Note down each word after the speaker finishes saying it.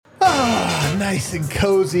Nice and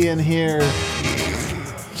cozy in here.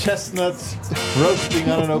 Chestnuts roasting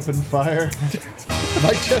on an open fire.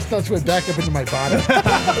 My chestnuts went back up into my body.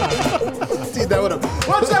 See, that would have.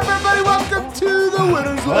 What's up, everybody? Welcome to the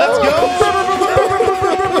Winners Let's go!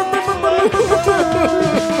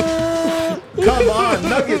 Come on,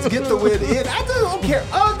 Nuggets, get the win in. I don't care.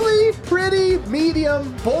 Ugly, pretty,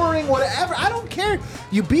 medium, boring, whatever. I don't care.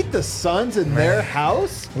 You beat the Suns in their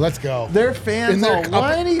house. Let's go. Their fans all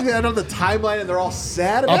whiny. They're on the timeline and they're all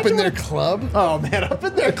sad. Up in their club? Oh, man, up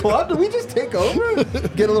in their club? Did we just take over?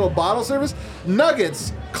 Get a little bottle service?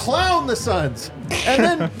 Nuggets clown the Suns and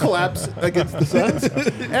then collapse against the Suns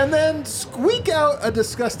and then squeak out a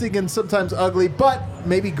disgusting and sometimes ugly but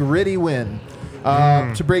maybe gritty win.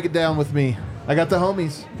 To break it down with me, I got the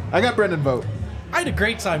homies. I got Brendan Vogt. I had a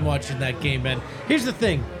great time watching that game, man. Here's the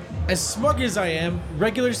thing. As smug as I am,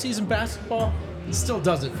 regular season basketball still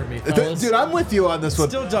does it for me, fellas. Dude, I'm with you on this one.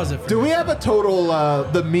 Still does it for me. Do we have a total,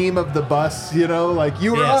 the meme of the bus, you know? Like,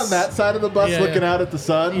 you were on that side of the bus looking out at the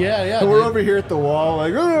sun. Yeah. And we're over here at the wall,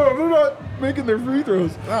 like, oh, they're not making their free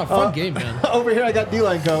throws. Oh, fun game, man. Over here, I got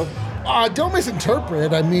D-Line Co. Don't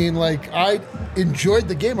misinterpret. I mean, like, I enjoyed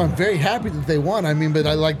the game. I'm very happy that they won. I mean, but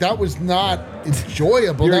that was not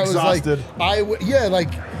enjoyable. You're that exhausted. Was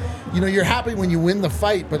like, you're happy when you win the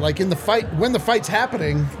fight, but like in the fight, when the fight's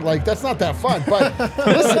happening, like that's not that fun. But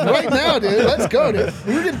listen, right now, dude, let's go, dude.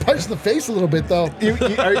 We were getting punched in the face a little bit, though. You're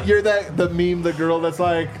the meme, the girl that's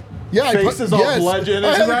like, yeah, face is all bludgeoned.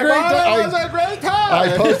 And she's like, it was a great time.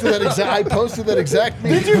 I posted that exact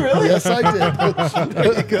meme. Did you really? Yes, I did.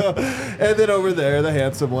 There you go. And then over there, the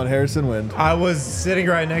handsome one, Harrison Wind. I was sitting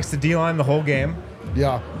right next to D-Line the whole game.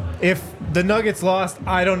 Yeah. If the Nuggets lost,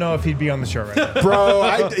 I don't know if he'd be on the show right now. Bro,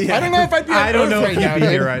 I don't know if I'd be on I don't Earth know right if he'd now, be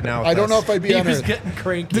dude. here right now. I don't know if I'd be on He was Earth. getting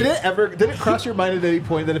cranky. Did it cross your mind at any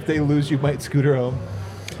point that if they lose, you might scooter home?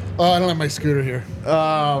 Oh, I don't have my scooter here.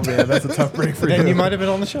 Oh, man, that's a tough break for you. And you might have been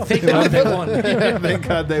on the show. Thank God they won. Thank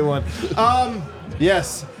God they won.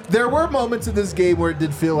 Yes, there were moments in this game where it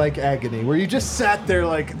did feel like agony, where you just sat there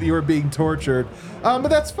like you were being tortured. But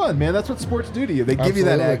that's fun, man. That's what sports do to you. They give you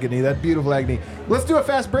that agony, that beautiful agony. Let's do a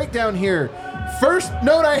fast breakdown here. First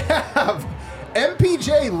note I have,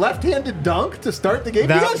 MPJ left-handed dunk to start the game.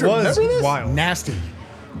 That you guys remember was this? wild. Nasty.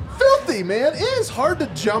 Filthy, man. It is hard to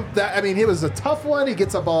jump that. I mean, it was a tough one. He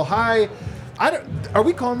gets up all high. Are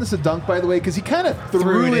we calling this a dunk, by the way? Because he kind of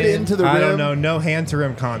threw it into the rim. I don't know. No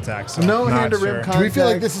hand-to-rim contact. So No not hand-to-rim sure. contact. Do we feel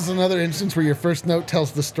like this is another instance where your first note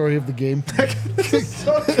tells the story of the game? This is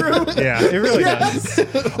so true. Yeah, it really does.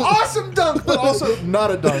 Awesome dunk, but also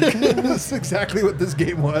not a dunk. That's exactly what this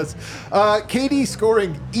game was. KD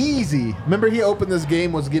scoring easy. Remember, he opened this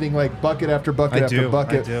game, was getting like bucket after bucket after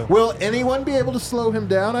bucket. I do. Will anyone be able to slow him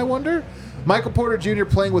down, I wonder? Michael Porter Jr.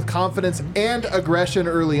 playing with confidence and aggression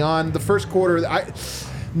early on. The first quarter,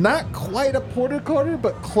 not quite a Porter quarter,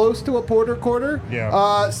 but close to a Porter quarter. Yeah.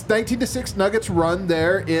 19-6 Nuggets run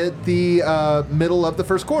there at the middle of the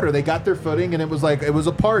first quarter. They got their footing, and it was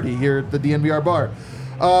a party here at the DNVR bar.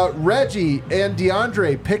 Reggie and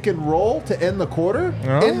DeAndre pick and roll to end the quarter.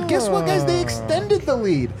 Oh. And guess what, guys? They extended the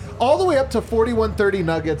lead all the way up to 41-30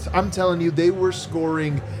 Nuggets. I'm telling you, they were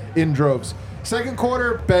scoring in droves. Second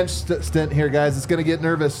quarter, bench stint here, guys. It's going to get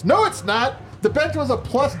nervous. No, it's not. The bench was a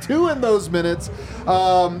 +2 in those minutes,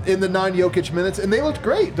 in the non-Jokic minutes, and they looked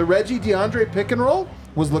great. The Reggie DeAndre pick and roll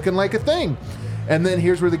was looking like a thing. And then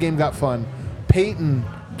here's where the game got fun. Peyton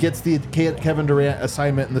gets the Kevin Durant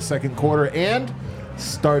assignment in the second quarter and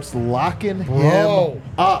starts locking him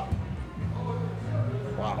up.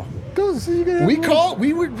 Wow.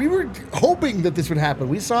 We were hoping that this would happen.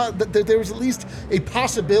 We saw that there was at least a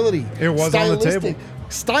possibility. It was on the table.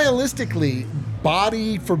 Stylistically,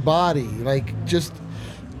 body for body, like just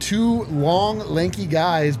two long, lanky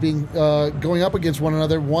guys being going up against one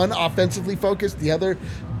another. One offensively focused, the other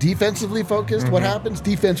defensively focused. What happens?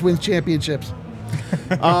 Defense wins championships.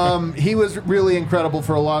 He was really incredible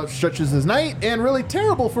for a lot of stretches this night and really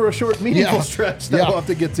terrible for a short, meaningful stretch that we'll have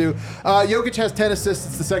to get to. Jokic has 10 assists.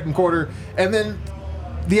 It's the second quarter. And then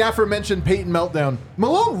the aforementioned Peyton meltdown.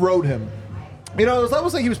 Malone rode him. You know, it was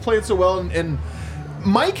almost like he was playing so well, and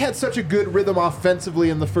Mike had such a good rhythm offensively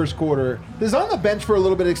in the first quarter. He was on the bench for a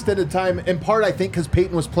little bit of extended time, in part, I think, because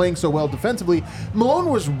Peyton was playing so well defensively. Malone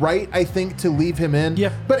was right, I think, to leave him in.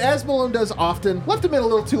 Yeah. But as Malone does often, left him in a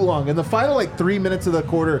little too long. And the final, 3 minutes of the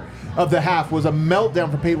quarter of the half was a meltdown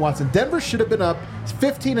for Peyton Watson. Denver should have been up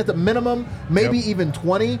 15 at the minimum, maybe even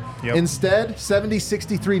 20. Instead,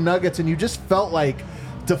 70-63 Nuggets, and you just felt like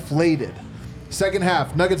deflated. Second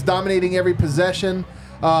half, Nuggets dominating every possession.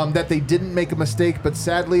 That they didn't make a mistake, but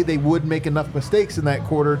sadly they would make enough mistakes in that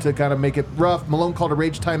quarter to kind of make it rough. Malone called a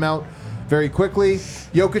rage timeout. very quickly.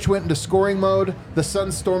 Jokic went into scoring mode. The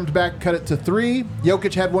Suns stormed back, cut it to 3.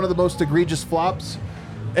 Jokic had one of the most egregious flops,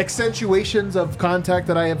 accentuations of contact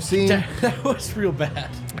that I have seen. That was real bad.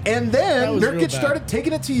 And then That was real Nurkic bad. started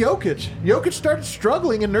taking it to Jokic. Jokic started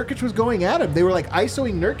struggling, and Nurkic was going at him. They were like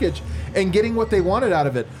ISOing Nurkic and getting what they wanted out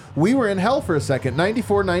of it. We were in hell for a second,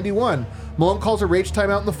 94-91. Malone calls a rage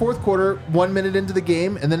timeout in the fourth quarter, 1 minute into the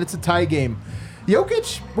game, and then it's a tie game.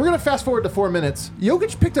 Jokic, we're going to fast forward to 4 minutes.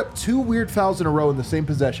 Jokic picked up 2 weird fouls in a row in the same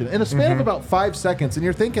possession in a span of about 5 seconds, and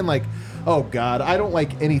you're thinking like, oh, God, I don't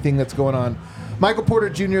like anything that's going on. Michael Porter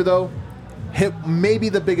Jr., though, hit maybe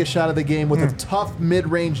the biggest shot of the game with a tough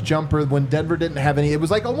mid-range jumper when Denver didn't have any. It was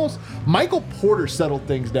like almost Michael Porter settled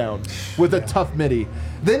things down with a tough midi.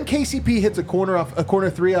 Then KCP hits a corner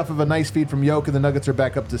 3 off of a nice feed from Yoke, and the Nuggets are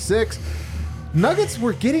back up to 6. Nuggets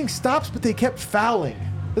were getting stops, but they kept fouling.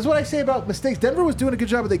 This is what I say about mistakes. Denver was doing a good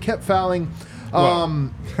job, but they kept fouling.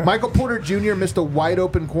 Michael Porter Jr. missed a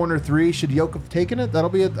wide-open corner 3. Should Yoke have taken it? That'll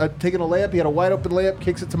be taking a layup. He had a wide-open layup,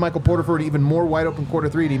 kicks it to Michael Porter for an even more wide-open corner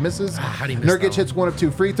 3, and he misses. How'd he miss Nurkic that hits one of 2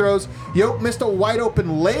 free throws. Yoke missed a wide-open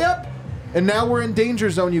layup, and now we're in danger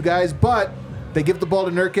zone, you guys. But they give the ball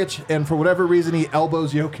to Nurkic, and for whatever reason, he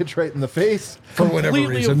elbows Jokic right in the face. For whatever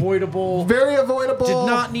Completely reason. avoidable. Very avoidable. Did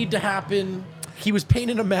not need to happen. He was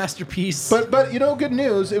painting a masterpiece. But you know, good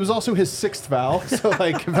news. It was also his 6th foul. So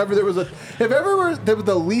like, if ever there was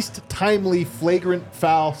the least timely flagrant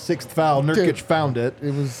foul, 6th foul, Nurkic Dude, found it.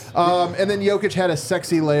 It was And then Jokic had a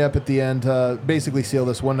sexy layup at the end to basically seal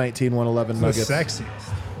this 119-111 The Nuggets. sexiest.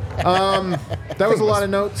 That was a lot of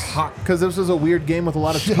notes because this was a weird game with a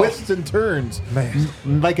lot of twists and turns,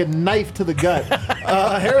 like a knife to the gut.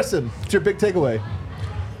 Harrison, what's your big takeaway?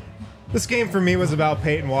 This game for me was about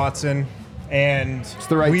Peyton Watson, and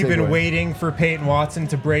the right we've been takeaway. waiting for Peyton Watson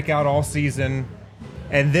to break out all season,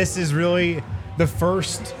 and this is really the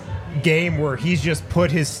first game where he's just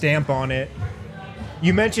put his stamp on it.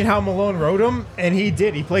 You mentioned how Malone rode him, and he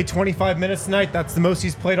did. He played 25 minutes tonight. That's the most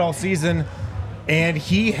he's played all season, and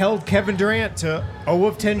he held Kevin Durant to 0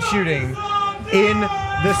 of 10 shooting in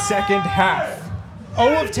the second half.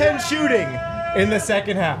 0 of 10 shooting in the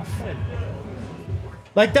second half.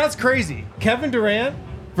 Like, that's crazy. Kevin Durant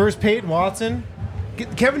versus Peyton Watson.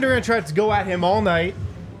 Kevin Durant tried to go at him all night.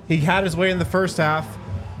 He had his way in the first half.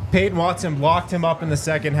 Peyton Watson blocked him up in the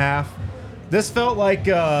second half. This felt like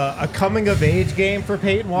a coming-of-age game for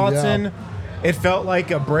Peyton Watson. Yeah. It felt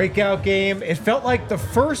like a breakout game. It felt like the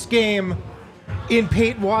first game in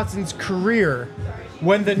Peyton Watson's career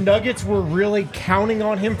when the Nuggets were really counting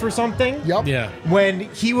on him for something. Yep. yeah. When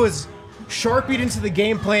he was sharpied into the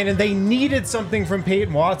game plan and they needed something from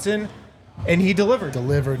Peyton Watson, and he delivered.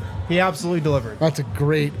 delivered. He absolutely delivered. That's a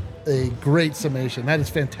great summation. That is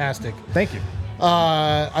fantastic. Thank you.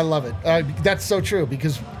 I love it. That's so true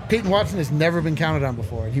because Peyton Watson has never been counted on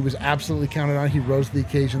before. He was absolutely counted on. He rose to the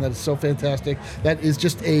occasion. That is so fantastic. That is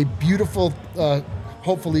just a beautiful,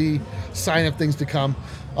 hopefully, sign of things to come.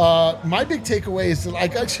 My big takeaway is that,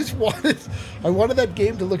 like, I wanted that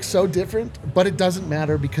game to look so different, but it doesn't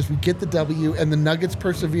matter because we get the W and the Nuggets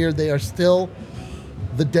persevere. They are still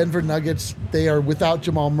the Denver Nuggets. They are without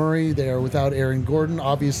Jamal Murray. They are without Aaron Gordon.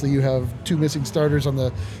 Obviously, you have 2 missing starters on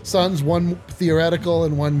the Suns, one theoretical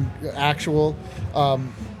and one actual.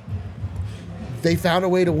 They found a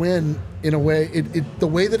way to win in a way. The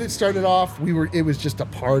way that it started off, it was just a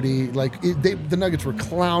party. Like the Nuggets were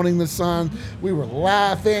clowning the Suns. We were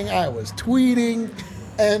laughing. I was tweeting.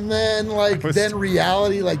 And then, then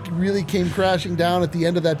reality, really came crashing down at the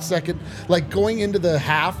end of that second. Like, going into the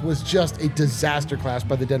half was just a disaster class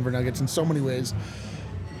by the Denver Nuggets in so many ways.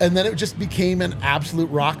 And then it just became an absolute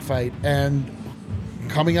rock fight. And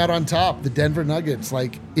coming out on top, the Denver Nuggets,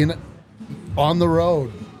 on the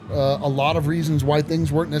road. A lot of reasons why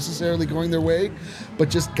things weren't necessarily going their way.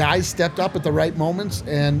 But just guys stepped up at the right moments,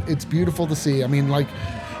 and it's beautiful to see. I mean,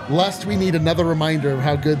 lest we need another reminder of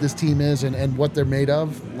how good this team is and what they're made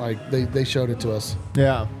of, they showed it to us.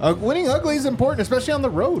 Yeah, winning ugly is important, especially on the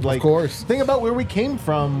road. Of course. Think about where we came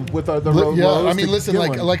from with the road. Yeah, woes I mean, to listen, get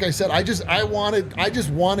one. like I said, I just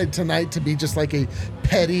wanted tonight to be just like a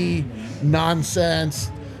petty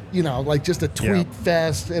nonsense, just a tweet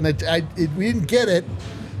fest, and we didn't get it,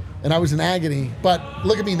 and I was in agony. But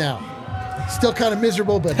look at me now. Still kind of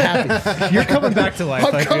miserable, but happy. You're coming back to life.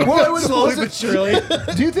 I'm coming back. Slowly but surely.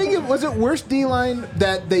 Do you think was it worse D-line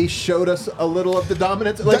that they showed us a little of the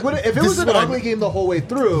dominance? If it this was is an what ugly game the whole way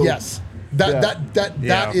through, Yes.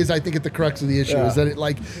 That is, I think, at the crux of the issue is that it It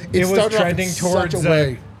was started off in trending such towards a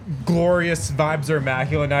way. glorious vibes are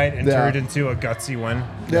immaculate night and turned into a gutsy win.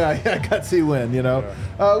 yeah, gutsy win.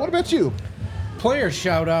 What about you? Player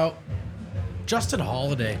shout out. Justin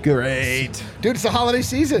Holiday. Great. Dude, it's the holiday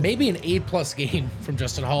season. Maybe an A+ game from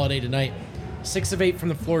Justin Holiday tonight. 6 of 8 from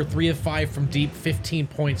the floor, 3 of 5 from deep, 15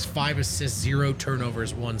 points, 5 assists, 0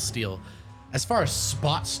 turnovers, 1 steal. As far as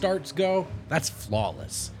spot starts go, that's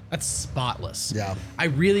flawless. That's spotless. Yeah.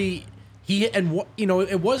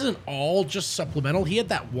 It wasn't all just supplemental. He had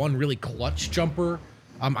that one really clutch jumper.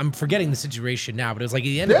 I'm forgetting the situation now, but it was like at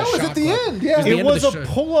the end of the shot. That was at the clock. end, yeah. It was a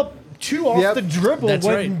pull-up 2 off the dribble That's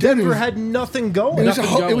when right. Denver Dude, had nothing going.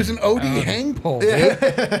 It was an OD hang pull. Right?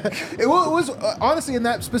 It was honestly in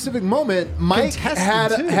that specific moment, Mike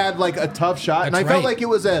Contested, too. had like a tough shot, and I That's felt right. like it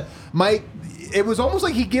was a Mike. It was almost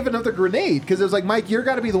like he gave another grenade because it was like, Mike, you're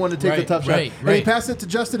got to be the one to take the tough shot. And he passed it to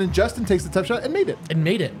Justin, and Justin takes the tough shot and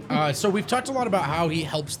made it. So we've talked a lot about how he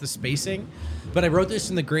helps the spacing, but I wrote this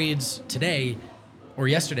in the grades today or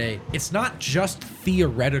yesterday. It's not just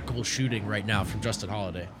theoretical shooting right now from Justin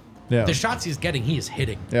Holiday. Yeah. The shots he's getting, he is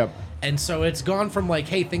hitting. Yep. And so it's gone from like,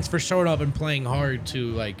 hey, thanks for showing up and playing hard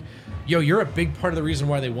to like, yo, you're a big part of the reason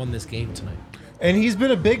why they won this game tonight. And he's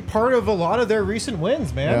been a big part of a lot of their recent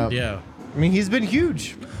wins, man. Yeah. I mean, he's been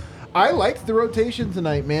huge. I liked the rotation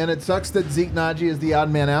tonight, man. It sucks that Zeke Naji is the odd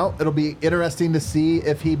man out. It'll be interesting to see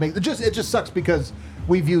if he makes it just sucks because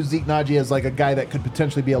we view Zeke Naji as like a guy that could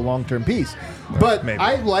potentially be a long-term piece. But maybe.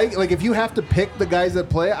 I like if you have to pick the guys that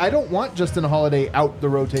play, I don't want Justin Holiday out the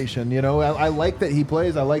rotation. You know, I like that he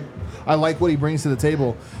plays. I like what he brings to the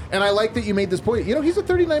table. And I like that you made this point. You know, he's a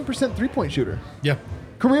 39% three-point shooter. Yeah.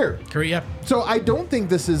 Career. Yeah. So I don't think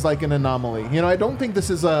this is like an anomaly. You know, I don't think this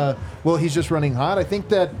is he's just running hot. I think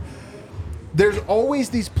that there's always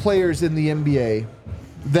these players in the NBA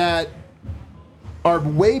that are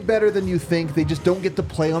way better than you think. They just don't get to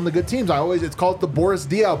play on the good teams. It's called the Boris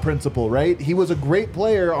Diaw principle, right? He was a great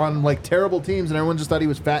player on like terrible teams, and everyone just thought he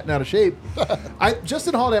was fat and out of shape.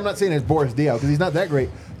 Justin Holiday, I'm not saying it's Boris Diaw because he's not that great,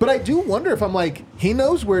 but I do wonder if I'm like, he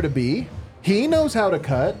knows where to be, he knows how to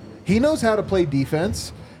cut, he knows how to play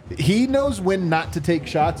defense. He knows when not to take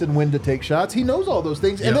shots and when to take shots. He knows all those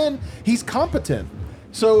things, and then he's competent.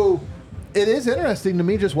 So it is interesting to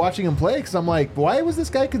me just watching him play because I'm like, why was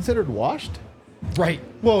this guy considered washed? Right.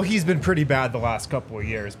 Well, he's been pretty bad the last couple of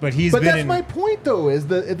years, but that's my point, though, is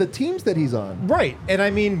the teams that he's on. Right. And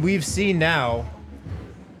I mean, we've seen now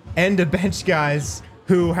end-of-bench guys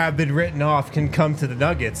who have been written off can come to the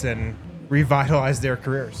Nuggets and revitalize their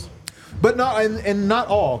careers. But not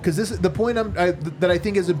all, because this is the point that I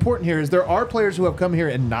think is important here is there are players who have come here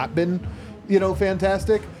and not been,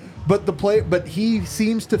 fantastic. But he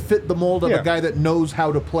seems to fit the mold of a guy that knows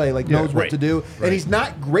how to play, knows what to do, and he's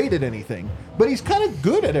not great at anything, but he's kind of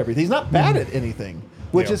good at everything. He's not bad at anything,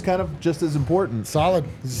 which is kind of just as important. Solid.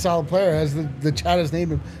 He's a solid player. As the chat has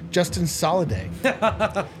named him, Justin Soliday.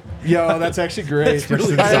 Yo, that's actually great. That's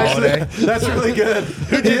really good.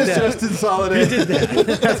 Who did that? Justin Soliday. Who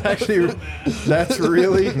did that? that's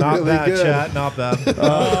really Not really bad, good. chat. Not bad.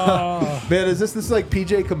 Man, is this is like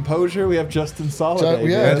PJ Composure? We have Justin Soliday.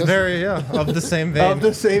 Yeah, man. Of the same vein. Of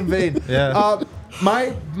the same vein. Yeah.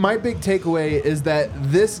 My big takeaway is that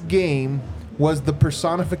this game was the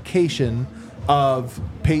personification of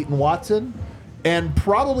Peyton Watson and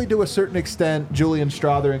probably to a certain extent Julian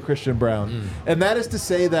Strawther and Christian Brown. And that is to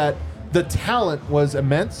say that the talent was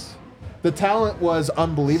immense. The talent was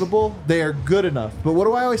unbelievable. They are good enough. But what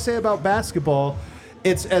do I always say about basketball?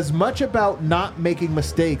 It's as much about not making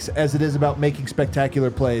mistakes as it is about making spectacular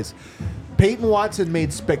plays. Peyton Watson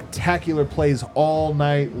made spectacular plays all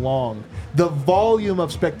night long. The volume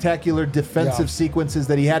of spectacular defensive sequences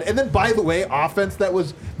that he had, and then, by the way, offense that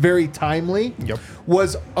was very timely,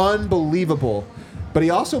 was unbelievable. But he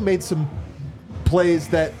also made some plays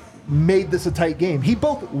that made this a tight game. He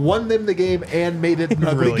both won them the game and made it an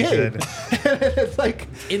ugly really game. did. It's like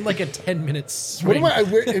In like a 10-minute swing.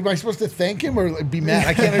 Am I supposed to thank him or be mad?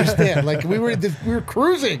 I can't understand. Like we were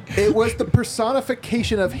cruising. it was the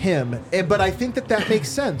personification of him. But I think that makes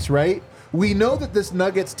sense, right? We know that this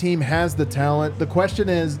Nuggets team has the talent. The question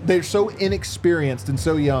is, they're so inexperienced and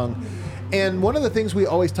so young. And one of the things we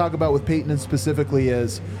always talk about with Peyton specifically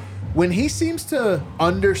is when he seems to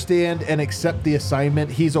understand and accept the assignment,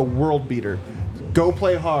 he's a world beater. Go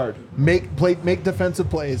play hard. Make defensive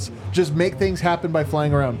plays. Just make things happen by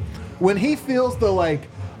flying around. When he feels the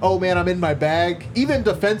oh man, I'm in my bag, even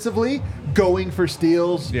defensively, going for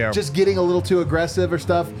steals, just getting a little too aggressive or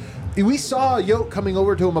stuff. We saw Yoke coming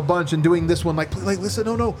over to him a bunch and doing this one, listen,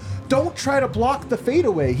 no, don't try to block the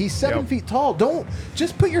fadeaway. He's 7 feet tall. Don't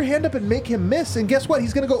just put your hand up and make him miss. And guess what?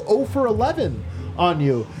 He's going to go 0 for 11 on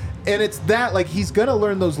you. And it's that, he's going to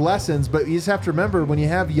learn those lessons. But you just have to remember, when you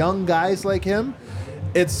have young guys like him,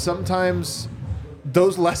 it's sometimes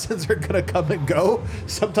those lessons are going to come and go,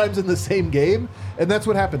 sometimes in the same game, and that's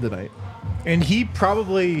what happened tonight. And he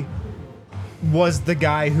probably was the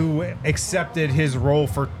guy who accepted his role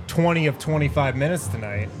for 20 of 25 minutes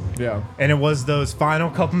tonight. Yeah. And it was those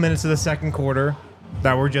final couple minutes of the second quarter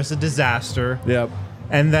that were just a disaster. Yep.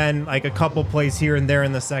 And then like a couple plays here and there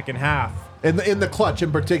in the second half. In the clutch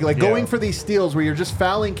in particular, like going for these steals where you're just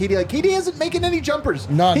fouling KD. Like KD isn't making any jumpers.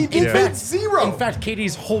 None. He In made zero. In fact,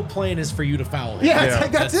 KD's whole plan is for you to foul him. Yeah, it's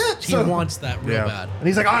like, that's it. He wants that real bad. And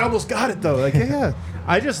he's like, I almost got it though. Like, yeah.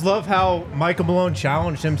 I just love how Michael Malone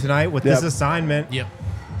challenged him tonight with this assignment. Yep.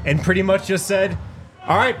 And pretty much just said,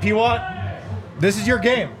 all right, P-Watt, this is your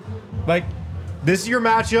game. Like, this is your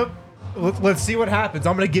matchup. Let's see what happens.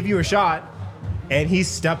 I'm going to give you a shot. And he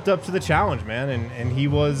stepped up to the challenge, man, and he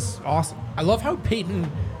was awesome. I love how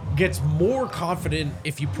Peyton gets more confident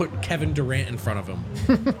if you put Kevin Durant in front of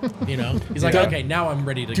him. You know? He's like, okay, now I'm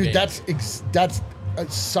ready to Dude, game. that's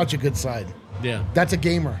such a good sign. Yeah. That's a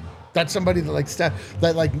gamer. That's somebody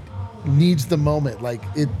that needs the moment. Like,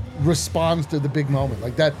 it responds to the big moment.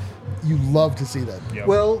 Like that, you love to see that. Yep.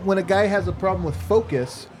 Well, when a guy has a problem with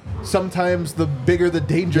focus, sometimes the bigger the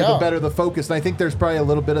danger, the better the focus. And I think there's probably a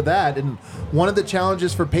little bit of that. And one of the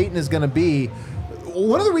challenges for Peyton is going to be,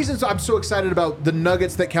 one of the reasons I'm so excited about the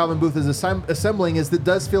Nuggets that Calvin Booth is assembling is that it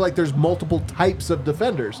does feel like there's multiple types of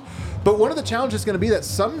defenders. But one of the challenges is going to be that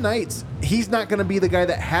some nights he's not going to be the guy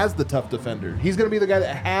that has the tough defender. He's going to be the guy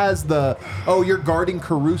that has the, oh, you're guarding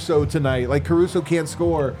Caruso tonight. Like Caruso can't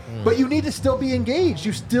score. But you need to still be engaged.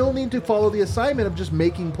 You still need to follow the assignment of just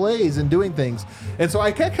making plays and doing things. And so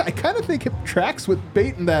I kind of think it tracks with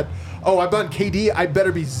Peyton that, oh, I'm on KD, I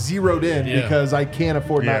better be zeroed in because I can't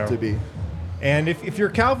afford not to be. And if you're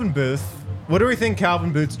Calvin Booth, what do we think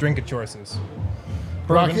Calvin Booth's drink of choice is?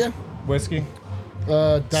 Rakia? Whiskey?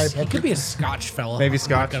 Diet He Pepsi. could be a Scotch fella. Maybe I'm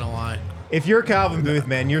Scotch. not gonna lie. If you're Calvin Booth,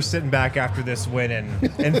 man, you're sitting back after this win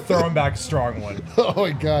and throwing back a strong one. Oh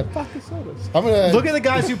my God. I'm gonna Look at the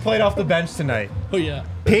guys who played off the bench tonight. Oh yeah.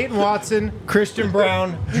 Peyton Watson, Christian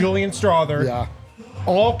Brown, Julian Strother. Yeah.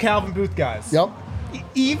 All Calvin Booth guys. Yep.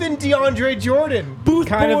 Even DeAndre Jordan, Booth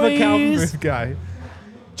kind of a Calvin boys. Booth guy.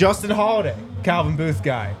 Justin Holiday, Calvin Booth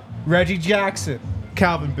guy. Reggie Jackson,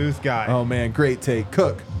 Calvin Booth guy. Oh, man, great take.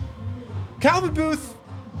 Cook. Calvin Booth,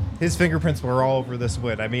 his fingerprints were all over this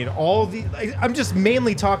win. I mean, I'm just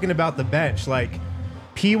mainly talking about the bench. Like,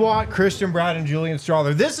 P-Watt, Christian Brown, and Julian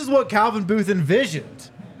Strother. This is what Calvin Booth envisioned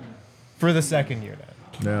for the second unit.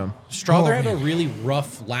 Yeah. Strother had a really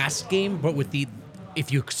rough last game, but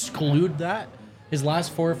if you exclude that, his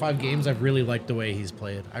last 4 or 5 games, I've really liked the way he's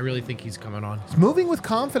played. I really think he's coming on. It's moving with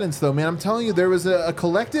confidence, though, man. I'm telling you, there was a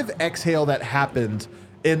collective exhale that happened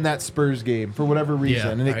in that Spurs game for whatever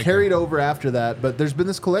reason, and it carried over after that. But there's been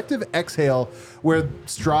this collective exhale where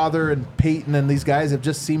Strother and Peyton and these guys have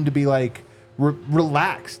just seemed to be like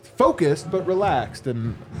relaxed, focused, but relaxed,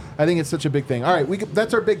 and I think it's such a big thing. All right,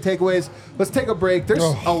 that's our big takeaways. Let's take a break. There's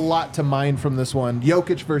a lot to mine from this one.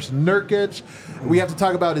 Jokic versus Nurkic. We have to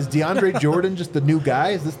talk about, is DeAndre Jordan just the new guy?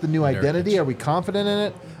 Is this the new identity? Are we confident in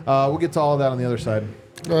it? We'll get to all of that on the other side.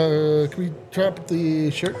 Can we drop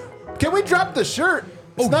the shirt? Can we drop the shirt?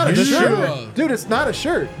 It's not a shirt. Dude, it's not a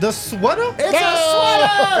shirt. The sweater? It's a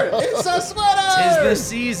sweater! It's a sweater! Tis the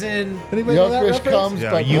season. Anybody know that Jokic reference? comes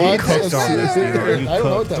Yeah, but you once cooked a on this, season. dude. You I don't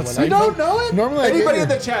know cooked. that one. You don't know it? Normally I Anybody do. in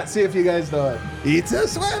the chat, see if you guys know it. It's a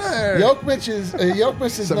sweater! Jokic is now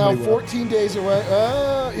Somebody will. 14 days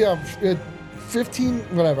away. 15,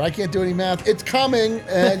 whatever. I can't do any math. It's coming,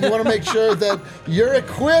 and you want to make sure that you're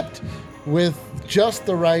equipped with just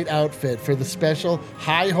the right outfit for the special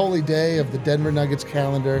high holy day of the Denver Nuggets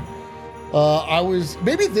calendar.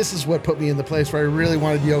 Maybe this is what put me in the place where I really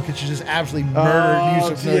wanted Jokic to just absolutely murder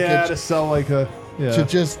Yusuf Nurkic. Yeah, to sell like a... Yeah. To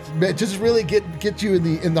just really get you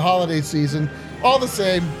in the holiday season. All the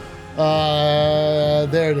same,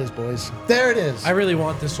 there it is, boys. There it is. I really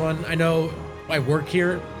want this one. I know I work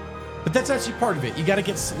here, but that's actually part of it. You got to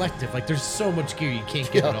get selective. Like, there's so much gear, you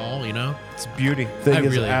can't get it all, you know? It's beauty. Thing I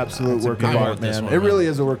is really- an absolute it's a work good of one. art, I want this man. one, It man. really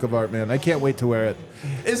is a work of art, man. I can't wait to wear it.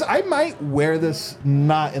 I might wear this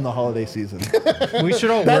not in the holiday season. We should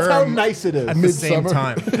all That's wear how them nice it is. at the same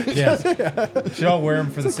Midsummer. time. Yeah. Should all wear them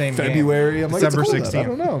for the same February. game. I'm like, December it's cold out. I 16th.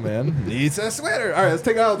 don't know, man. Needs a sweater. All right, let's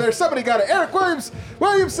take it out there. Somebody got it. Eric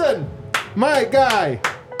Williamson, my guy.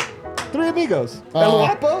 Three Amigos. El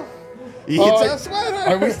Guapo. Eats a sweater.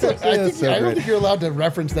 Are we still, I don't great. think you're allowed to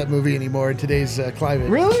reference that movie anymore in today's climate.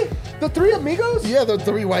 Really? The Three Amigos? Yeah, the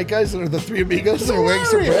three white guys that are the three amigos that are wearing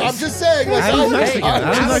sombreros. hilarious. I'm just saying.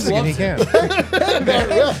 Adam's Mexican. He can.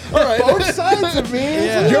 All right. Both sides of me.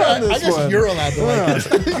 I guess you're allowed to like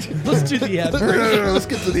it. Let's do the ad. No, let's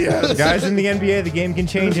get to the ads. Guys, in the NBA, the game can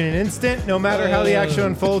change in an instant. No matter how the action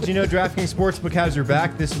unfolds, you know DraftKings Sportsbook has your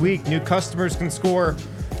back this week. New customers can score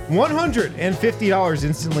 $150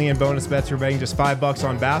 instantly in bonus bets for betting just $5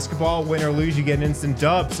 on basketball. Win or lose, you get an instant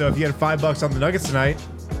dub. So if you had $5 on the Nuggets tonight,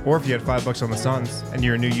 or if you had $5 on the Suns and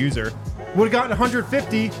you're a new user, would have gotten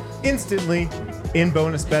 $150 instantly in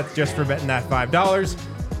bonus bets just for betting that $5.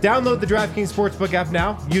 Download the DraftKings Sportsbook app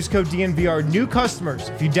now. Use code DNVR. New customers,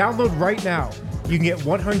 if you download right now, you can get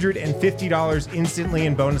 $150 instantly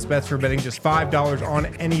in bonus bets for betting just $5 on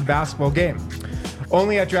any basketball game.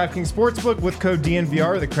 Only at DraftKings Sportsbook with code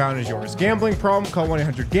DNVR. The crown is yours. Gambling problem? Call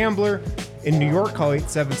 1-800-GAMBLER. In New York, call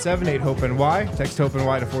 877-8-HOPE-NY. Text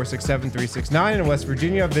HOPE-NY to 467-369. In West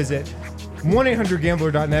Virginia, visit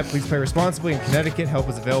 1-800-GAMBLER.net. Please play responsibly. In Connecticut, help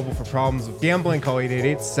is available for problems with gambling. Call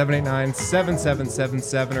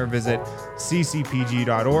 888-789-7777 or visit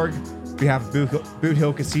ccpg.org. We have Boot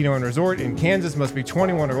Hill Casino and Resort in Kansas. Must be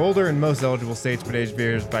 21 or older in most eligible states, but age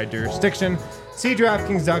varies by jurisdiction. See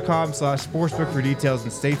DraftKings.com/sportsbook for details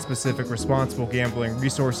and state-specific responsible gambling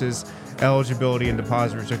resources. Eligibility and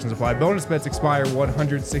deposit restrictions apply. Bonus bets expire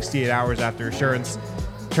 168 hours after assurance.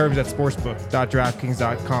 Terms at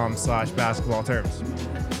sportsbook.draftkings.com/basketball terms.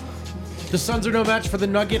 The Suns are no match for the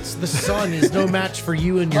Nuggets. The Sun is no match for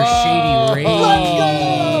you and your shady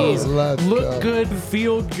Rays. Let's Look go. good,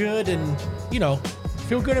 feel good, and,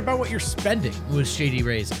 feel good about what you're spending with Shady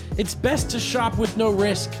Rays. It's best to shop with no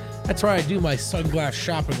risk. That's why I do my sunglass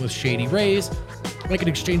shopping with Shady Rays. I can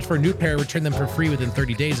exchange for a new pair, return them for free within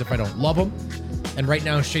 30 days if I don't love them. And right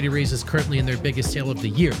now, Shady Rays is currently in their biggest sale of the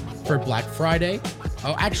year for Black Friday.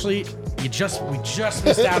 Oh, actually, we just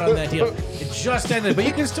missed out on that deal. It just ended, but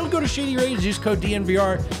you can still go to Shady Rays, use code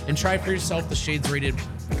DNVR, and try for yourself. The shades rated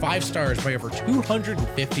 5 stars by over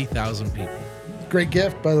 250,000 people. Great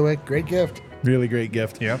gift, by the way. Great gift. Really great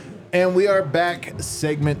gift. Yep. And we are back,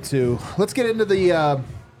 segment 2. Let's get into the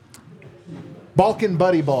Balkan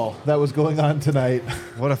Buddy Ball that was going on tonight.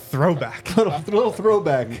 What a throwback. little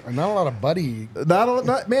throwback. Not a lot of buddy.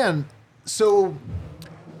 Man, so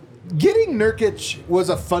getting Nurkic was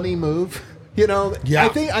a funny move. Yeah.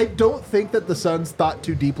 I don't think that the Suns thought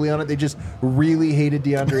too deeply on it. They just really hated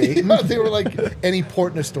DeAndre Ayton. They were like any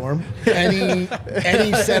port in a storm, any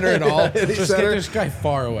center at all. Any Just center. get this guy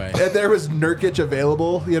far away. And there was Nurkic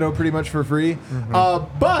available, pretty much for free.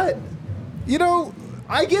 But,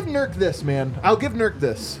 I give Nurk this, man. I'll give Nurk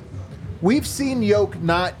this. We've seen Yoke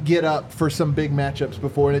not get up for some big matchups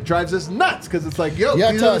before, and it drives us nuts because it's like, Yoke,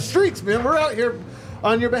 these are the streaks, man. We're out here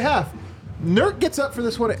on your behalf. Nurk gets up for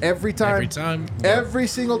this one every time. Every time. Every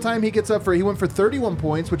single time he gets up for it. He went for 31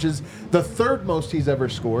 points, which is the third most he's ever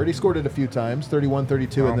scored. He scored it a few times, 31,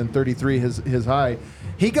 32, and then 33 his high.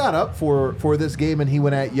 He got up for this game, and he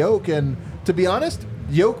went at Yoke, and to be honest,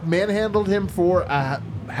 Yoke manhandled him for a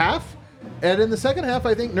half. And in the second half,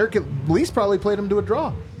 I think Nurk at least probably played him to a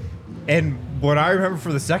draw. And what I remember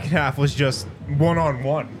for the second half was just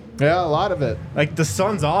one-on-one. Yeah, a lot of it. Like the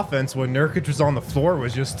Suns' offense when Nurkic was on the floor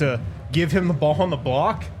was just to give him the ball on the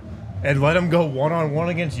block and let him go one-on-one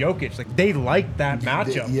against Jokic. Like they liked that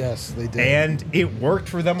matchup. Yes, they did. And it worked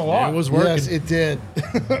for them a lot. It was working. Yes, it did.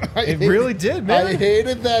 It really did, man. I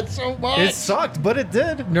hated that so much. It sucked, but it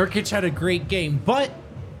did. Nurkic had a great game, but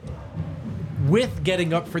with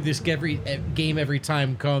getting up for this game every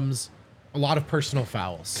time comes a lot of personal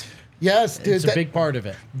fouls. Yes, dude. It's a big part of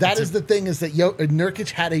it. That is the thing, is that Nurkic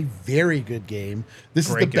had a very good game. This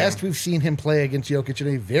is the best we've seen him play against Jokic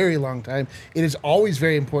in a very long time. It is always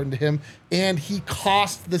very important to him, and he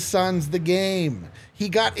cost the Suns the game. He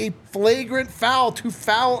got a flagrant foul to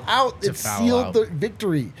foul out. It sealed the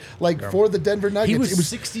victory, for the Denver Nuggets. He was, it was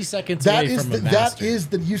 60 seconds away from a master. That is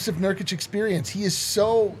the Yusuf Nurkic experience. He is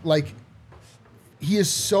so, he is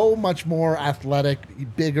so much more athletic,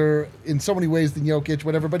 bigger in so many ways than Jokic,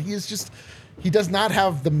 whatever. But he does not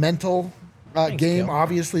have the mental game,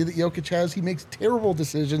 obviously, that Jokic has. He makes terrible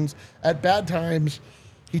decisions at bad times.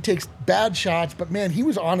 He takes bad shots. But, man, he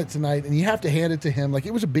was on it tonight, and you have to hand it to him.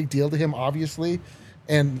 It was a big deal to him, obviously.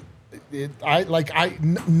 And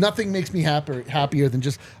nothing makes me happier than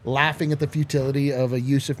just laughing at the futility of a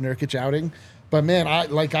Yusuf Nurkic outing. But man,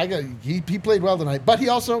 he played well tonight, but he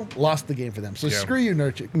also lost the game for them. So screw you,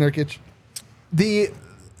 Nurkic.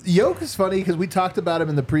 Jokic is funny because we talked about him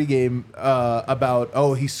in the pregame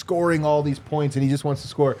about, he's scoring all these points and he just wants to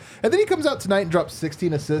score. And then he comes out tonight and drops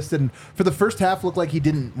 16 assists, and for the first half looked like he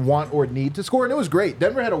didn't want or need to score, and it was great.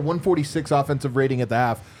 Denver had a 146 offensive rating at the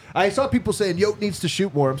half. I saw people saying Jokic needs to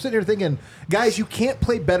shoot more. I'm sitting here thinking, guys, you can't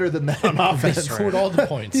play better than that on offense. They scored all the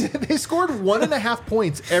points. They scored 1.5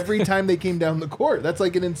 points every time they came down the court. That's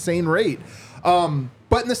like an insane rate.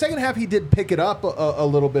 But in the second half, he did pick it up a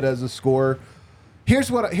little bit as a scorer.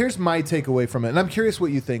 Here's my takeaway from it, and I'm curious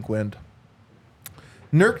what you think, Wind.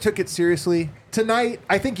 Nurk took it seriously. Tonight,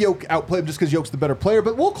 I think Jokic outplayed him just because Jokic's the better player,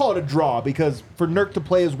 but we'll call it a draw because for Nurk to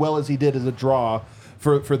play as well as he did is a draw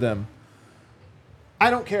for them. I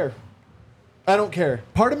don't care.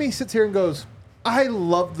 Part of me sits here and goes, I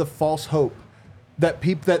love the false hope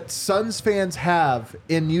that Suns fans have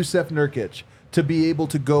in Jusuf Nurkic to be able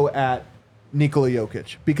to go at Nikola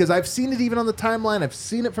Jokic, because I've seen it even on the timeline. I've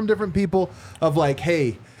seen it from different people of like,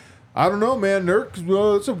 hey, I don't know, man,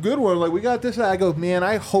 it's a good one. Like, we got this. I go, man,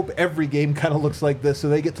 I hope every game kind of looks like this so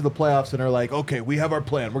they get to the playoffs and are like, okay, we have our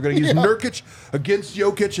plan. We're going to use Nurkic against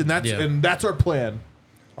Jokic, and that's our plan.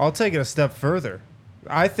 I'll take it a step further.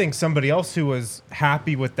 I think somebody else who was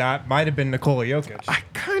happy with that might have been Nikola Jokic.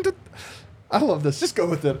 I love this. Just go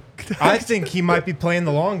with it. I think he might be playing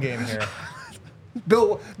the long game here.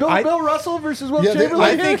 Bill Russell versus Will Chamberlain.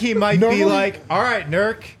 I think he might be like, all right,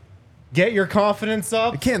 Nurk, get your confidence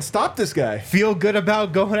up. I can't stop this guy. Feel good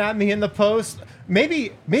about going at me in the post.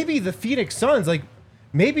 Maybe the Phoenix Suns, like,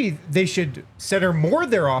 maybe they should center more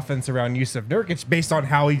their offense around Jusuf Nurkic based on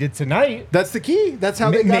how he did tonight. That's the key. That's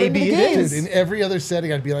how they got into the game. Dude, in every other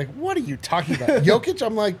setting, I'd be like, what are you talking about? Jokic?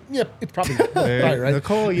 I'm like, yeah, it's probably right.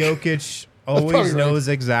 Nikola Jokic always knows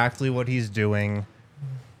exactly what he's doing.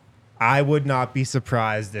 I would not be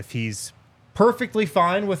surprised if he's perfectly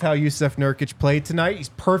fine with how Jusuf Nurkic played tonight. He's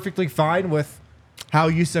perfectly fine with how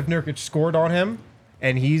Jusuf Nurkic scored on him,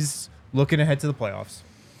 and he's looking ahead to the playoffs.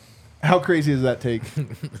 How crazy does that take?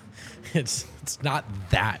 It's not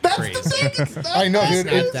that That's crazy. the thing. It's not I know,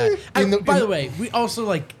 that dude. crazy. By the way, we also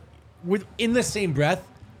like in the same breath,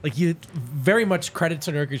 like you very much credit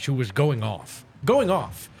to Nurkic who was going off.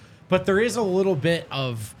 But there is a little bit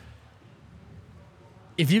of,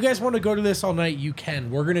 if you guys want to go to this all night, you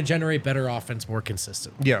can. We're going to generate better offense more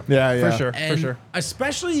consistent. Yeah, Yeah. for sure, And for sure.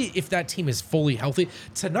 especially if that team is fully healthy.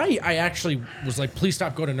 Tonight, I actually was like, please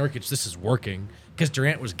stop going to Nurkic. This is working, because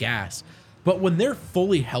Durant was gas. But when they're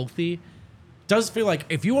fully healthy, it does feel like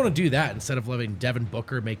if you want to do that instead of letting Devin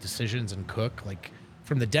Booker make decisions and cook, like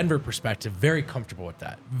from the Denver perspective, very comfortable with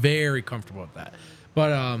that.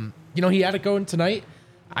 But, he had it going tonight.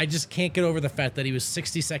 I just can't get over the fact that he was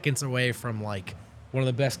 60 seconds away from like one of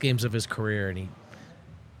the best games of his career, and he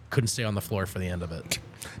couldn't stay on the floor for the end of it.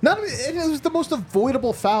 It was the most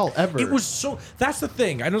avoidable foul ever. It was so. That's the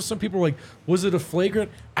thing. I know some people are like, was it a flagrant?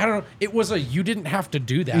 I don't know. It was you didn't have to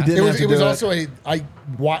do that. didn't have to It was do also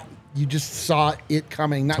you just saw it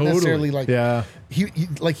coming, not Totally. necessarily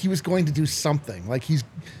like he was going to do something. Like he's,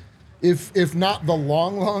 if not the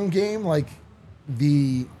long game, like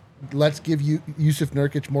let's give Jusuf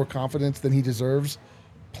Nurkic more confidence than he deserves.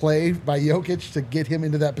 Play by Jokic to get him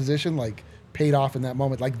into that position, like paid off in that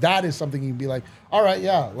moment. Like that is something you can be like, all right,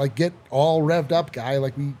 yeah, like get all revved up, guy.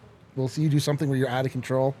 Like we'll see you do something where you're out of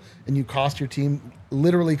control and you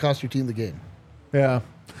literally cost your team the game. Yeah.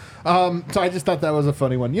 So I just thought that was a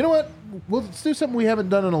funny one. You know what? Let's do something we haven't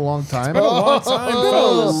done in a long time. been a long time,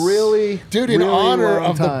 fellas. Really, Dude, in really honor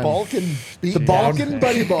long of time. the Balkan The Balkan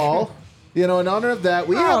Buddy Ball. In honor of that,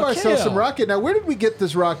 we have ourselves some rakia. Now, where did we get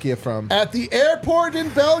this rakia from? at the airport in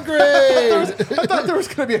Belgrade. I thought there was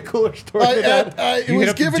going to be a cooler story than that. It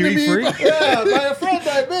was given to me. Yeah, by a friend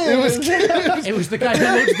I made. It was the guy who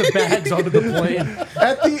loads the bags onto the plane.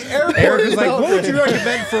 At the airport. Eric was in like, what would you Belgrade.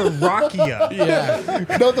 recommend for rakia?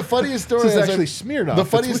 Yeah. No, the funniest story This is is actually Smirnoff. The It's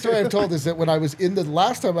funniest story weird. I've told is that when I was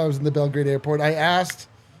last time I was in the Belgrade airport, I asked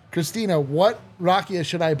Christina, what rakia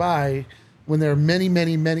should I buy when there are many,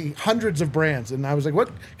 many, many hundreds of brands? And I was like, what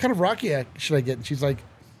kind of rakia should I get? And she's like,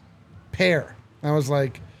 pear. And I was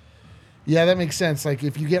like, yeah, that makes sense. Like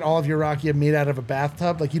if you get all of your rakia made out of a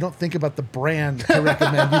bathtub, like you don't think about the brand to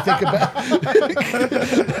recommend. You think about I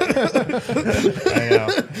know.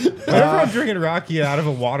 Whenever I'm drinking rakia out of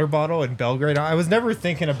a water bottle in Belgrade, I was never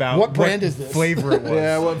thinking about What brand is this? flavor it was.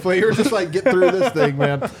 Yeah, what flavor? Just like get through this thing,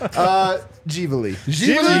 man. Givali.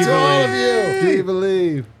 Givali to all of you.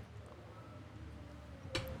 Givali.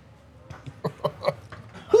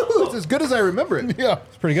 It's as good as I remember it. Yeah,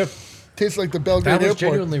 It's pretty good. tastes like the Belgrade That was airport.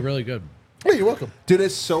 genuinely really good. Hey, you're welcome. Dude,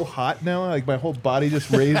 it's so hot now. Like my whole body just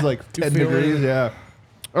raised like 10 feel degrees. it? Yeah.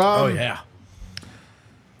 Oh, yeah.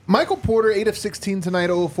 Michael Porter, 8 of 16 tonight,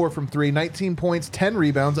 0 of 4 from 3, 19 points, 10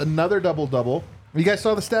 rebounds, another double-double. You guys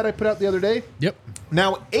saw the stat I put out the other day? Yep.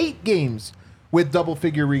 Now, 8 games with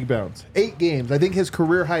double-figure rebounds. 8 games. I think his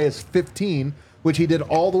career high is 15, which he did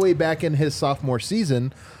all the way back in his sophomore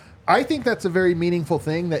season. I think that's a very meaningful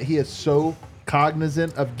thing that he is so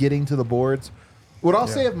cognizant of getting to the boards. What I'll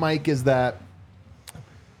say of Mike is that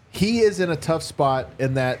he is in a tough spot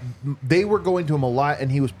in that they were going to him a lot,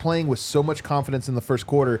 and he was playing with so much confidence in the first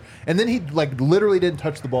quarter, and then he like literally didn't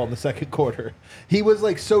touch the ball in the second quarter. He was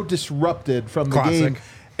like so disrupted from the game,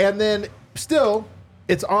 and then still,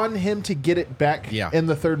 it's on him to get it back in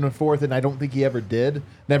the third and the fourth, and I don't think he ever did.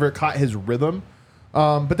 Never caught his rhythm,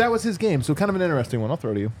 but that was his game. So kind of an interesting one. I'll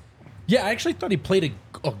throw to you. Yeah, I actually thought he played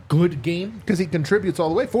a good game. Because he contributes all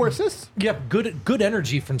the way. 4 assists. Yep, good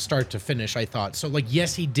energy from start to finish, I thought. So, like,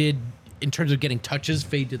 yes, he did, in terms of getting touches,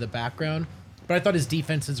 fade to the background. But I thought his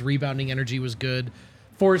defense's rebounding energy was good.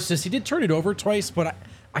 4 assists. He did turn it over twice, but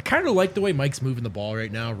I kind of like the way Mike's moving the ball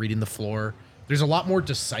right now, reading the floor. There's a lot more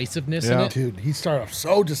decisiveness in it. Dude, he started off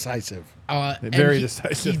so decisive. Very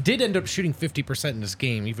decisive. He did end up shooting 50% in this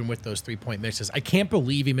game, even with those 3-point misses. I can't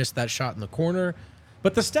believe he missed that shot in the corner.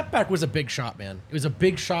 But the step back was a big shot, man. It was a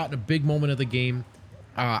big shot and a big moment of the game.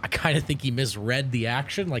 I kind of think he misread the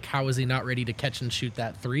action. Like, how is he not ready to catch and shoot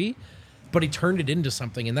that 3? But he turned it into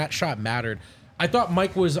something, and that shot mattered. I thought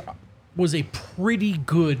Mike was a pretty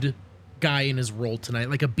good guy in his role tonight,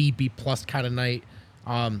 like a B plus kind of night.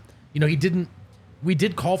 We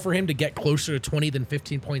did call for him to get closer to 20 than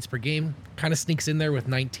 15 points per game. Kind of sneaks in there with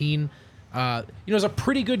 19. It was a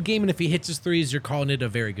pretty good game, and if he hits his threes, you're calling it a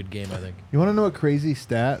very good game, I think. You want to know a crazy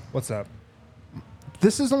stat? What's up?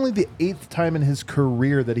 This is only the 8th time in his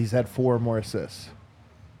career that he's had 4 or more assists.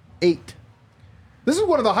 8. This is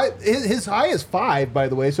one of the high. His high is 5, by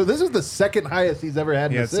the way. So this is the second highest he's ever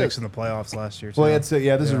had. He in had assists. 6 in the playoffs last year. Too. Well, he had 6.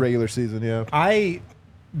 Yeah, this is regular season. Yeah.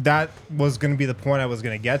 That was going to be the point I was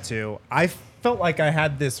going to get to. I felt like I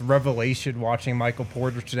had this revelation watching Michael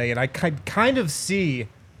Porter today, and I could kind of see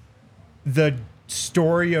the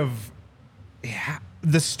story and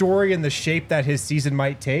the shape that his season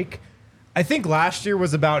might take. I think last year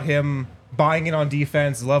was about him buying in on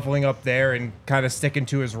defense, leveling up there, and kind of sticking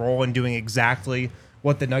to his role and doing exactly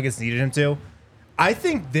what the Nuggets needed him to. I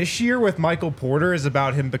think this year with Michael Porter is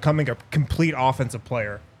about him becoming a complete offensive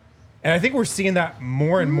player. And I think we're seeing that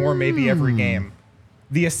more and more maybe every game.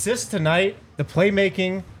 The assists tonight, the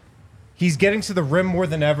playmaking, he's getting to the rim more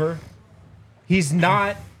than ever. He's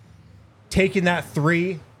not taking that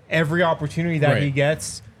 3 every opportunity that he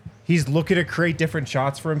gets. He's looking to create different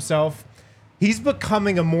shots for himself. He's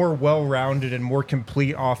becoming a more well-rounded and more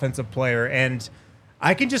complete offensive player. And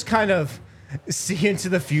I can just kind of see into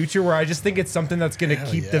the future where I just think it's something that's going to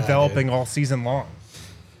keep developing all season long.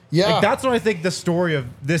 Yeah. Like, that's what I think the story of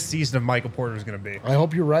this season of Michael Porter is going to be. I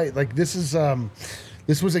hope you're right. Like, this was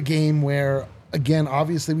a game where, again,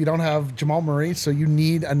 obviously we don't have Jamal Murray, so you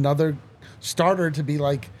need another starter to be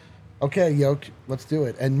like, okay, Yoke, let's do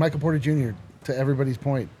it. And Michael Porter Jr., to everybody's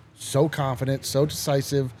point, so confident, so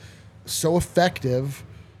decisive, so effective.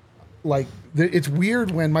 Like, it's weird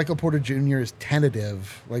when Michael Porter Jr. is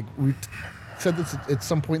tentative. Like, we said this at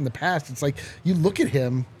some point in the past. It's like, you look at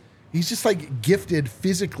him, he's just like gifted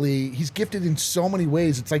physically. He's gifted in so many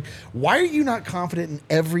ways. It's like, why are you not confident in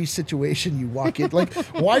every situation you walk in? Like,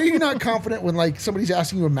 why are you not confident when like somebody's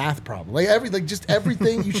asking you a math problem? Like just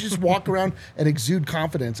everything, you should just walk around and exude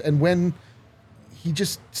confidence. And when he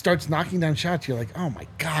just starts knocking down shots, you're like, oh my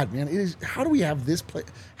God, man, how do we have this play?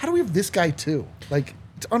 How do we have this guy too? Like,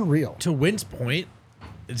 it's unreal. To Wynn's point,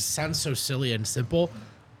 it sounds so silly and simple.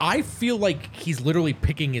 I feel like he's literally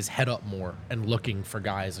picking his head up more and looking for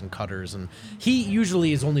guys and cutters. And he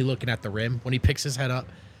usually is only looking at the rim when he picks his head up.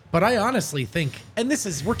 But I honestly think, and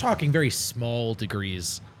we're talking very small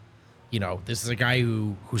degrees. This is a guy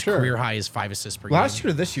whose career high is 5 assists per game. Last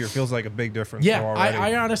year to this year feels like a big difference. Yeah, already.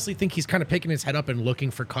 I honestly think he's kind of picking his head up and looking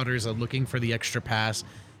for cutters and looking for the extra pass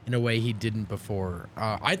in a way he didn't before.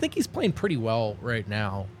 I think he's playing pretty well right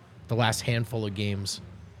now, the last handful of games.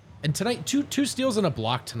 And tonight, two steals and a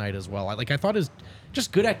block tonight as well. I thought it was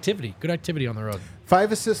just good activity on the road.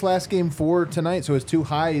 5 assists last game, 4 tonight, so his 2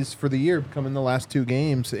 highs for the year come in the last 2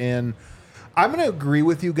 games. And I'm going to agree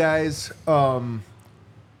with you guys,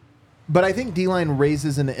 but I think D-Line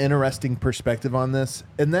raises an interesting perspective on this,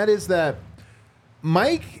 and that is that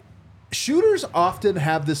shooters often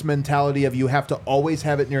have this mentality of you have to always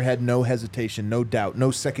have it in your head, no hesitation, no doubt,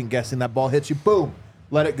 no second guessing. That ball hits you, boom,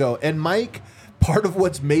 let it go. And Mike, part of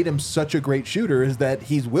what's made him such a great shooter is that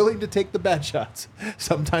he's willing to take the bad shots,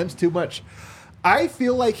 sometimes too much. I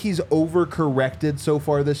feel like he's overcorrected so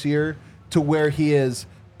far this year to where he is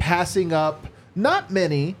passing up, not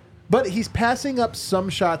many, but he's passing up some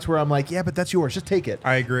shots where I'm like, yeah, but that's yours. Just take it.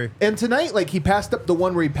 I agree. And tonight, like, he passed up the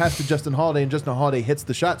one where he passed to Justin Holiday, and Justin Holiday hits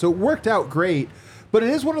the shot. So it worked out great. But it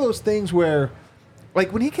is one of those things where,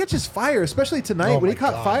 like, when he catches fire, especially tonight, when he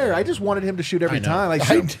caught fire, I just wanted him to shoot every time. Like,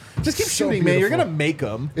 just keep shooting, man. You're going to make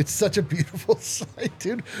them. It's such a beautiful sight,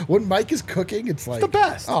 dude. When Mike is cooking, it's like... the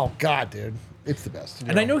best. Oh, God, dude. It's the best.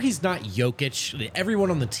 And I know he's not Jokic. Everyone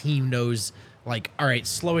on the team knows, like, all right,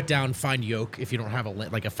 slow it down, find Jokic. If you don't have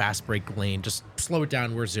a fast break lane, just slow it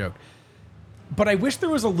down. Where's Jokic? But I wish there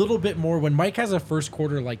was a little bit more when Mike has a first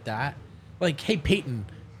quarter like that. Like, hey, Peyton,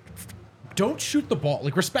 don't shoot the ball.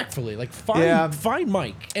 Like, respectfully. Like, find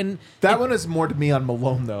Mike. And that one is more to me on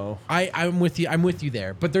Malone, though. I'm with you. I'm with you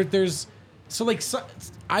there. But there's... So, like,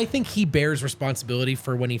 I think he bears responsibility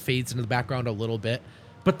for when he fades into the background a little bit.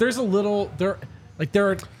 But there's a little... There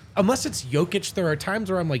are... Unless it's Jokic, there are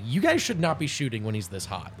times where I'm like, you guys should not be shooting when he's this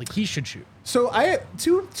hot. Like, he should shoot. So I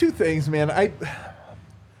two things, man. I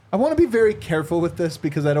want to be very careful with this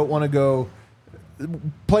because I don't want to go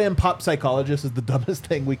playing pop psychologist is the dumbest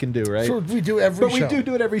thing we can do, right? Sure, we do every show. But we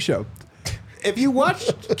do it every show. If you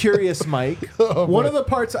watched Curious Mike, one of the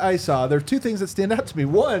parts I saw, there are two things that stand out to me.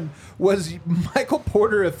 One was Michael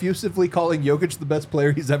Porter effusively calling Jokic the best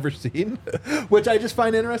player he's ever seen, which I just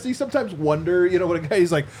find interesting. You sometimes wonder, when a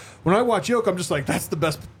guy's like, when I watch Jokic, I'm just like, that's the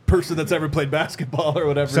best person that's ever played basketball or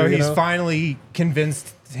whatever. So he's finally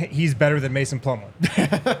convinced he's better than Mason Plumlee.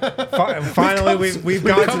 Finally, we've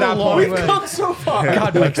gone to that point. We've come so far.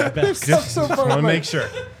 God makes the best. We've come so far. Want to make sure.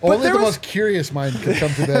 Only the most curious mind could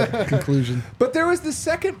come to that conclusion. But there was the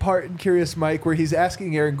second part in Curious Mike where he's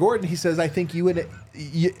asking Aaron Gordon. He says, I think you and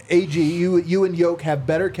AG, you and Yoke have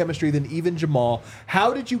better chemistry than even Jamal.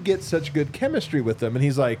 How did you get such good chemistry with them? And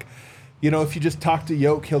he's like, if you just talk to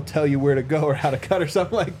Yoke, he'll tell you where to go or how to cut or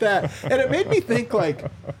something like that. And it made me think, like,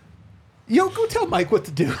 go tell Mike what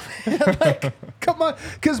to do. Like, come on.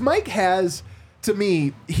 Because Mike has, to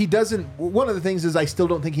me, he doesn't, one of the things is I still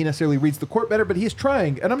don't think he necessarily reads the court better, but he's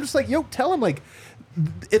trying. And I'm just like, tell him, like,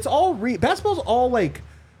 it's all, basketball's all, like,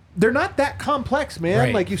 they're not that complex, man.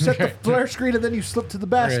 Right. Like, you set the flare screen and then you slip to the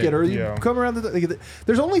basket or you come around.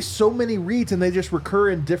 There's only so many reads and they just recur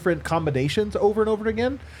in different combinations over and over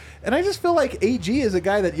again. And I just feel like AG is a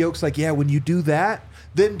guy that Yoke's like, when you do that,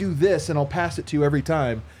 then do this and I'll pass it to you every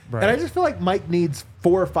time. Right. And I just feel like Mike needs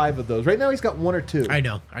 4 or 5 of those. Right now he's got 1 or 2. I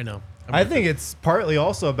know. I think it's partly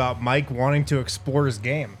also about Mike wanting to explore his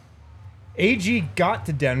game. AG got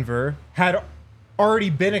to Denver, had already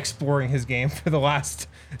been exploring his game for the last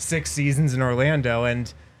 6 seasons in Orlando,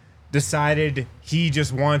 and decided he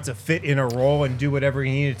just wanted to fit in a role and do whatever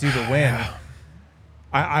he needed to do to win.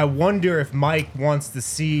 I wonder if Mike wants to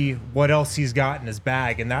see what else he's got in his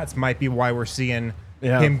bag, and that might be why we're seeing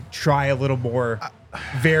him try a little more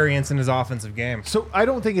variance in his offensive game. So I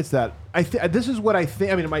don't think it's that. This is what I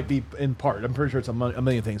think. I mean, it might be in part. I'm pretty sure it's a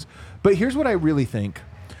million things. But here's what I really think.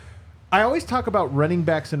 I always talk about running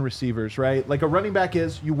backs and receivers, right? Like a running back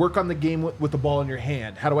is you work on the game with the ball in your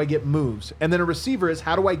hand. How do I get moves? And then a receiver is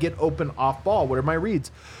how do I get open off ball? What are my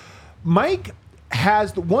reads? Mike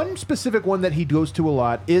has the one specific one that he goes to a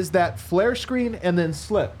lot is that flare screen and then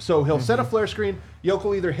slip. So he'll set a flare screen. Yoke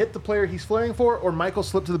will either hit the player he's flaring for or Mike will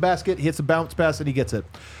slip to the basket, hits a bounce pass, and he gets it.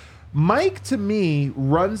 Mike, to me,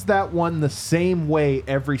 runs that one the same way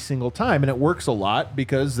every single time, and it works a lot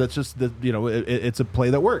because that's just it's a play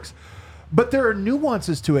that works. But there are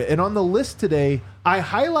nuances to it, and on the list today, I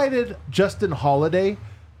highlighted Justin Holiday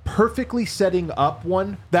perfectly setting up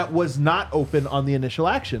one that was not open on the initial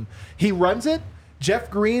action. He runs it.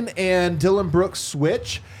 Jeff Green and Dylan Brooks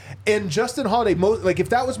switch, and Justin Holiday, if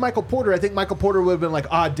that was Michael Porter, I think Michael Porter would have been like,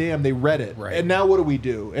 damn, they read it. Right. And now what do we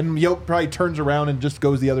do? And Yoke probably turns around and just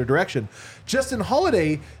goes the other direction. Justin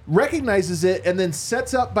Holiday recognizes it and then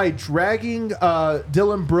sets up by dragging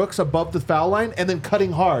Dylan Brooks above the foul line and then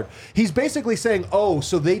cutting hard. He's basically saying,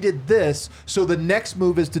 so they did this, so the next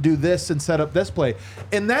move is to do this and set up this play.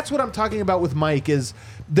 And that's what I'm talking about with Mike is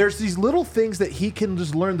there's these little things that he can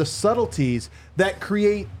just learn, the subtleties that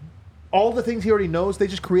create all the things he already knows. They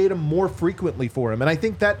just create them more frequently for him. And I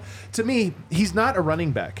think that, to me, he's not a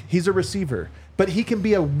running back. He's a receiver. But he can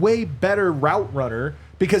be a way better route runner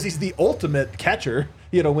because he's the ultimate catcher,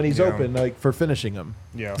 when he's open, like for finishing them.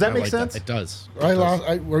 Yeah. Does that make sense? It does.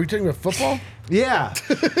 Were we talking about football? Yeah.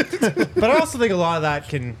 But I also think a lot of that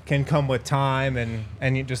can come with time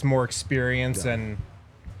and just more experience and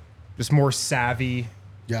just more savvy.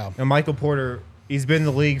 Yeah. And Michael Porter, he's been in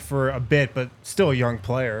the league for a bit, but still a young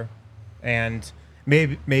player. And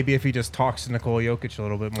maybe if he just talks to Nikola Jokic a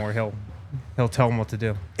little bit more, he'll he'll tell them what to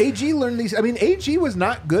do. AG learned these. I mean, AG was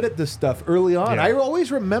not good at this stuff early on. Yeah. I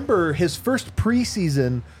always remember his first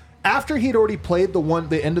preseason. After he'd already played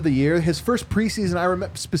the end of the year, his first preseason, I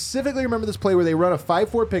specifically remember this play where they run a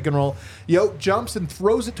 5-4 pick and roll. Yoke jumps and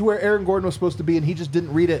throws it to where Aaron Gordon was supposed to be, and he just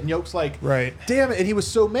didn't read it. And Yoke's like, Right. damn it. And he was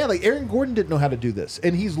so mad. Like, Aaron Gordon didn't know how to do this,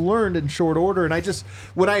 and he's learned in short order. And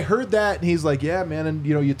when I heard that, and he's like, yeah, man, and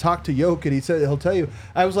you talk to Yoke, and he said he'll tell you.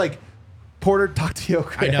 I was like, Porter, talk to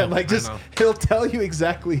Yoke. I know, Like, I know. he'll tell you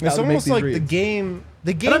exactly how It's to make almost these like reads. the game.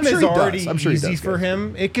 The I'm game sure is he does. already I'm sure he easy does, for guys.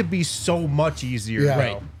 him. It could be so much easier. Yeah.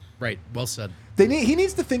 though. Right. Well said. He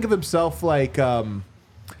needs to think of himself like Ed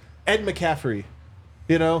McCaffrey.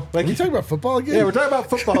 Like Are we talking about football again? yeah, we're talking about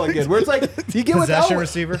football again. Where it's like you get with Possession Elway,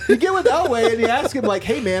 receiver. You get with Elway and you ask him like,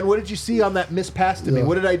 "Hey man, what did you see on that missed pass to me? Yeah.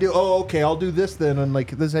 What did I do? Oh, okay, I'll do this then." And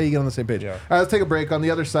like this is how you get on the same page. Yeah. All right, let's take a break. On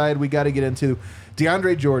the other side, we got to get into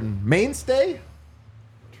DeAndre Jordan, mainstay.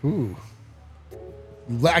 Ooh.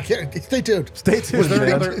 I can't. Stay tuned. Stay tuned. Was there man.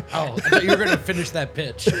 another? Oh, I thought you were going to finish that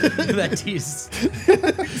pitch. That tease.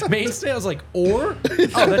 Mainstay. I was like, or?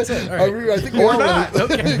 Oh, that's it. All right. I think we all not.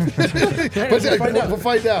 Okay. We'll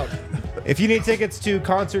find out. If you need tickets to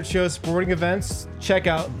concert shows, sporting events, check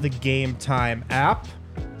out the Game Time app.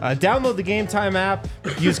 Download the Game Time app.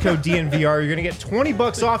 Use code DNVR. You're going to get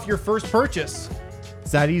 $20 off your first purchase.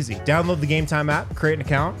 It's that easy. Download the Game Time app. Create an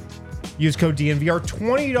account. Use code DNVR.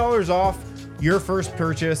 $20 off your first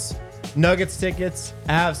purchase. Nuggets tickets,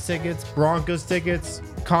 Avs tickets, Broncos tickets,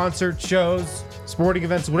 concert shows, sporting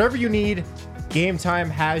events, whatever you need, Game Time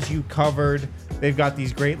has you covered. They've got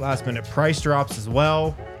these great last minute price drops as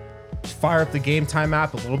well. Just fire up the Game Time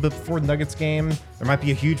app a little bit before the Nuggets game. There might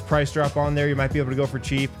be a huge price drop on there. You might be able to go for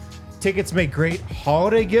cheap. Tickets make great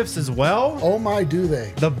holiday gifts as well. Oh my, do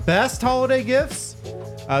they? The best holiday gifts.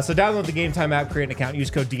 So download the Game Time app, create an account,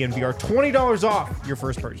 use code DNVR. $20 off your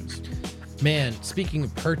first purchase. Man, speaking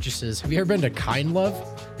of purchases, have you ever been to Kind Love?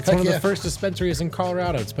 It's Heck one of yeah. the first dispensaries in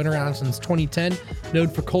Colorado. It's been around since 2010, known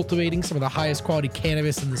for cultivating some of the highest quality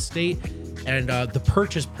cannabis in the state. And the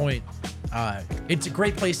purchase point, it's a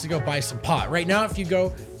great place to go buy some pot. Right now, if you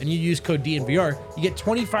go and you use code DNVR, you get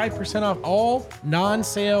 25% off all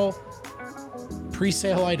non-sale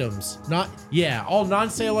pre-sale items. All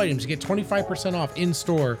non-sale items. You get 25% off in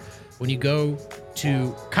store when you go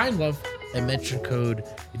to Kind Love and mention code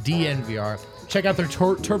DNVR. Check out their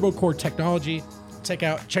Turbo Core technology. Check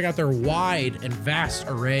out their wide and vast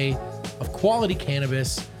array of quality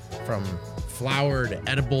cannabis, from flower to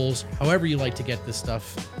edibles, however you like to get this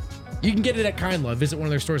stuff. You can get it at Kind Love. Visit one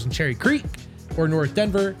of their stores in Cherry Creek or North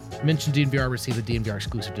Denver. Mention DNVR, receive the DNVR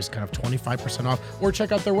exclusive discount of 25% off, or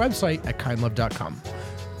check out their website at kindlove.com.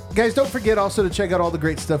 Guys, don't forget also to check out all the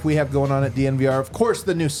great stuff we have going on at DNVR. Of course,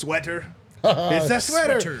 the new sweater. It's a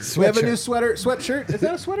sweater. Sweatshirt. We have a new sweatshirt. Is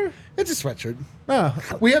that a sweater? It's a sweatshirt. Oh.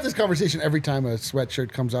 We have this conversation every time a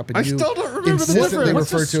sweatshirt comes up, and I you still don't remember the insistently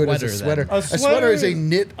difference. refer to it as a Sweater, sweater. then? A sweater is a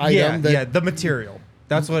knit item. Yeah, the material.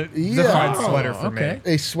 That's what Yeah. defines Oh, sweater for okay.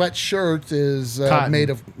 me. A sweatshirt is Cotton. made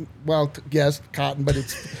of, yes, cotton, but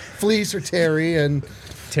it's fleece or terry, and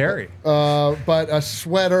Terry. but a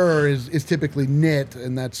sweater is typically knit,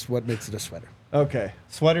 and that's what makes it a sweater. Okay.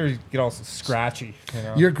 Sweaters get also scratchy. You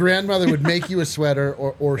know? Your grandmother would make you a sweater,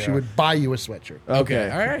 or she Yeah. would buy you a sweatshirt. Okay.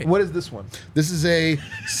 all right. What is this one? This is a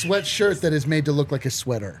sweatshirt that is made to look like a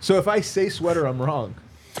sweater. So if I say sweater, I'm wrong.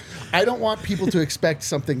 I don't want people to expect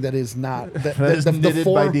something that is not. That is knitted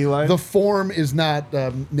by D-line? The form is not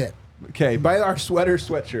knit. Okay. Buy our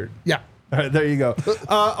sweatshirt. Yeah. All right, there you go.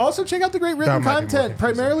 Also, check out the great written That might be more content,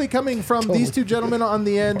 confusing. primarily coming from these two gentlemen on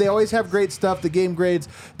the end. They always have great stuff, the game grades,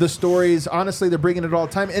 the stories. Honestly, they're bringing it all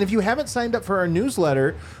the time. And if you haven't signed up for our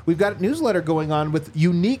newsletter, we've got a newsletter going on with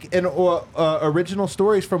unique and original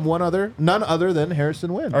stories from none other than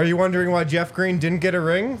Harrison Wynn. Are you wondering why Jeff Green didn't get a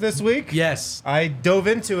ring this week? Yes. I dove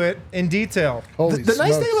into it in detail. Holy The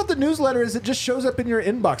nice smokes. thing about the newsletter is it just shows up in your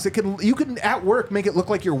inbox. You can at work make it look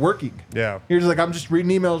like you're working. Yeah. You're just like, I'm just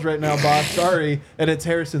reading emails right now, boss. Sorry. And it's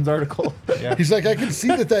Harrison's article. Yeah. He's like, I can see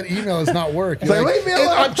that email is not work. You're Like, leave me alone.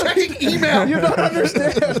 I'm checking email. You don't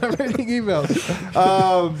understand. I'm reading emails.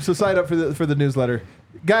 So sign up for the newsletter.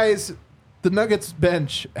 Guys, the Nuggets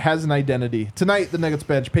bench has an identity. Tonight, the Nuggets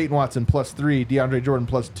bench, Peyton Watson +3, DeAndre Jordan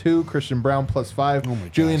 +2, Christian Brown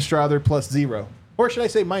 +5, Julian Strawther +0. Or should I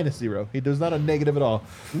say -0? He does not a negative at all.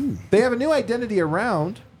 They have a new identity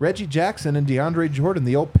around Reggie Jackson and DeAndre Jordan,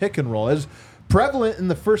 the old pick and roll. As prevalent in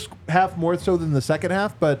the first half more so than the second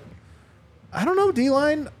half, but I don't know,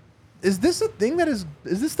 D-line. Is this a thing that is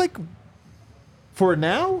this like for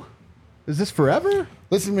now? Is this forever?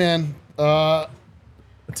 Listen, man.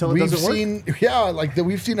 until it doesn't work.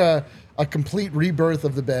 We've seen a complete rebirth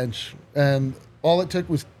of the bench, and all it took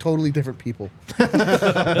was totally different people.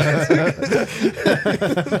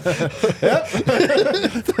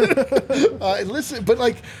 Listen, but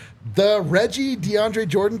like the Reggie DeAndre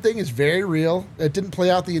Jordan thing is very real. It didn't play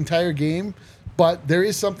out the entire game, but there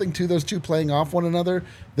is something to those two playing off one another.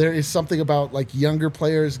 There is something about like younger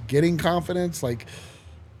players getting confidence. Like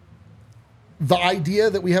the idea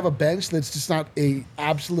that we have a bench that's just not a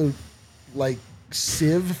absolute like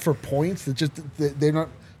sieve for points, they're not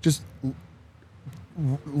just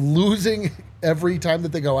losing every time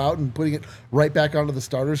that they go out and putting it right back onto the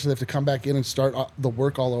starters, so they have to come back in and start the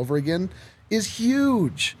work all over again, is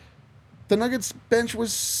huge. The Nuggets bench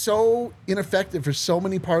was so ineffective for so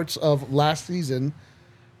many parts of last season.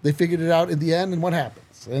 They figured it out in the end, and what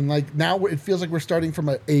happens? And like now it feels like we're starting from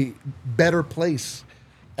a better place.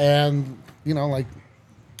 And you know, like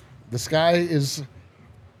the sky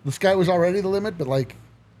was already the limit, but like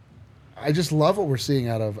I just love what we're seeing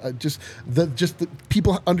out of just the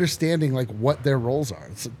people understanding like what their roles are.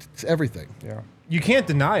 It's everything. Yeah, you can't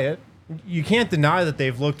deny it. You can't deny that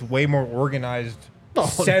they've looked way more organized,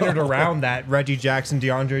 centered around that Reggie Jackson,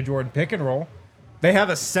 DeAndre Jordan pick and roll. They have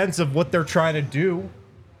a sense of what they're trying to do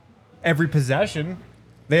every possession.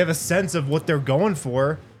 They have a sense of what they're going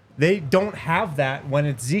for. They don't have that when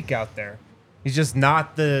it's Zeke out there. He's just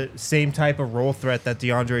not the same type of role threat that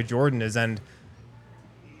DeAndre Jordan is, and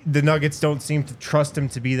the Nuggets don't seem to trust him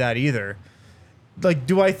to be that either. Like,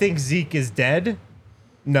 do I think Zeke is dead?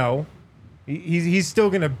 No. He's still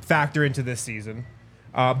going to factor into this season.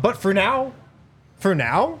 But for now,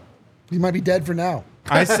 he might be dead for now.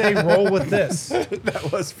 I say roll with this. That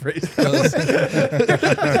was phrased.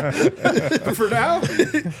 But for now,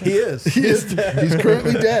 he is. He's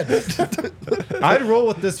currently dead. I'd roll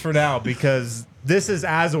with this for now because this is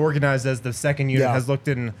as organized as the second unit has looked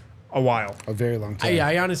in a while. A very long time.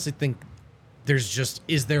 I honestly think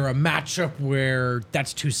is there a matchup where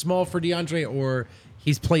that's too small for DeAndre, or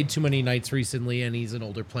he's played too many nights recently and he's an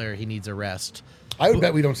older player, he needs a rest? I would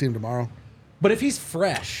bet we don't see him tomorrow. But if he's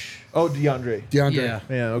fresh... Oh, DeAndre. Yeah,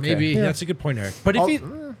 okay. Maybe that's a good point, Eric. But if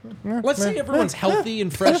let's say everyone's healthy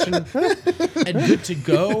and fresh and good to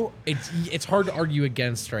go, it's hard to argue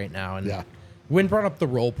against right now. And Wynn brought up the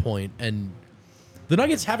role point, and the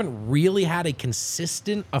Nuggets haven't really had a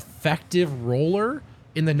consistent, effective roller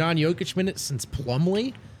in the non-Jokic minutes since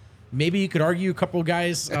Plumlee. Maybe you could argue a couple of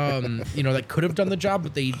guys, that could have done the job,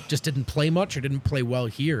 but they just didn't play much or didn't play well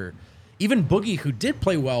here. Even Boogie, who did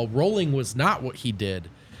play well, rolling was not what he did.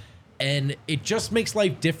 And it just makes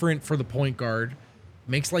life different for the point guard,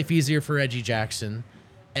 makes life easier for Reggie Jackson.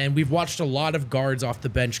 And we've watched a lot of guards off the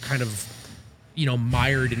bench kind of,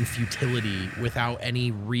 mired in futility without any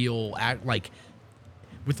real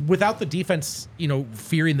without the defense,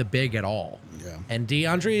 fearing the big at all. Yeah. And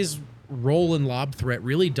DeAndre's role and lob threat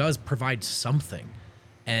really does provide something.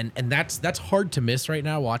 And that's hard to miss right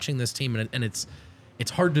now watching this team. And it's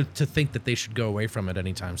hard to think that they should go away from it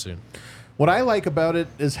anytime soon. What I like about it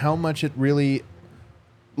is how much it really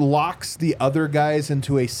locks the other guys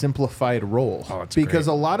into a simplified role. Oh, it's because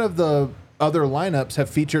great. A lot of the other lineups have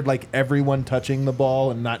featured like everyone touching the ball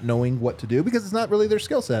and not knowing what to do because it's not really their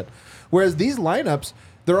skill set. Whereas these lineups,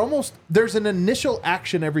 there's an initial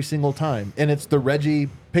action every single time, and it's the Reggie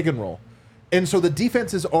pick and roll. And so the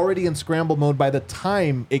defense is already in scramble mode by the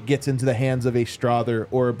time it gets into the hands of a Strother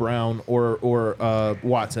or a Brown or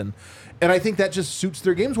Watson. And I think that just suits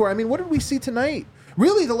their games what did we see tonight?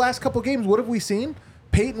 Really, the last couple games, what have we seen?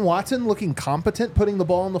 Peyton Watson looking competent, putting the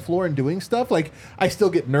ball on the floor and doing stuff. Like, I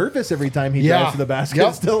still get nervous every time he drives to the basket. Yep.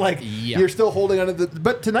 It's still you're still holding on to the...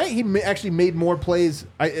 But tonight, he actually made more plays,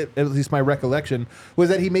 at least my recollection, was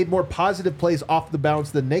that he made more positive plays off the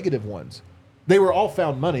bounce than negative ones. They were all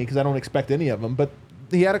found money because I don't expect any of them, but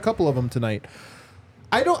he had a couple of them tonight.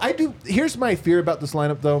 Here's my fear about this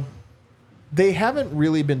lineup, though. They haven't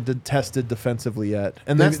really been tested defensively yet,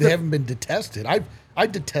 and they haven't been detested. I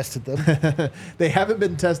detested them. They haven't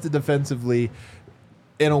been tested defensively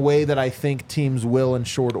in a way that I think teams will in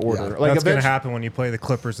short order. Yeah, that's going to happen when you play the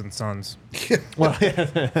Clippers and Suns. Well,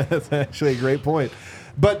 that's actually a great point.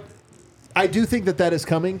 But I do think that is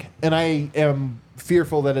coming, and I am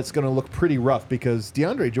fearful that it's going to look pretty rough because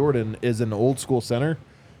DeAndre Jordan is an old school center.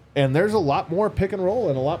 And there's a lot more pick and roll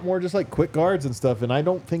and a lot more just like quick guards and stuff. And I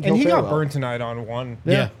don't think he got well. burned tonight on one.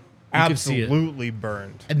 Yeah. Absolutely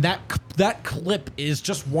burned. And that clip is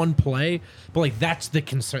just one play, but like that's the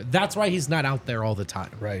concern. That's why he's not out there all the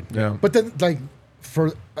time. Right. Yeah. But then, like,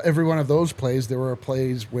 for every one of those plays, there were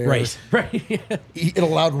plays where Right. it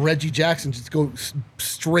allowed Reggie Jackson just to go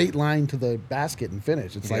straight line to the basket and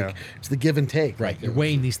finish. It's like it's the give and take. Right. Like, You're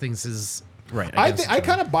weighing these things as right. I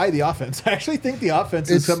kind of buy the offense. I actually think the offense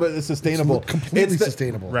is sustainable. It's completely the-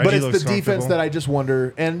 sustainable. Reggie but it's looks the defense comfortable. that I just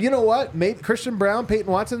wonder. And you know what? Christian Brown,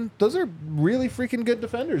 Peyton Watson, those are really freaking good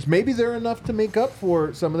defenders. Maybe they're enough to make up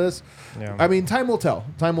for some of this. Yeah. I mean, time will tell.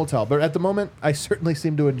 Time will tell. But at the moment, I certainly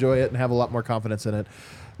seem to enjoy it and have a lot more confidence in it.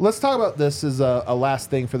 Let's talk about this as a last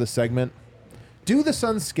thing for the segment. Do the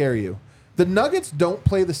Suns scare you? The Nuggets don't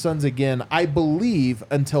play the Suns again, I believe,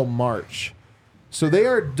 until March. So they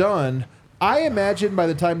are done. I imagine by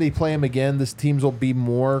the time they play them again, this teams will be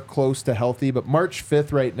more close to healthy. But March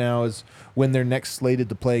 5th right now is when they're next slated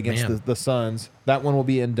to play against the Suns. That one will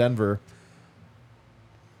be in Denver.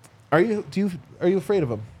 Are you afraid of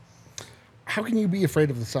them? How can you be afraid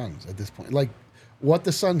of the Suns at this point? Like, what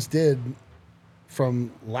the Suns did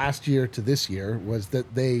from last year to this year was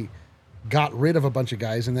that they got rid of a bunch of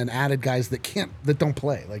guys and then added guys that don't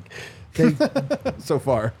play. Like, they So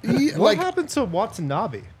far. What happened to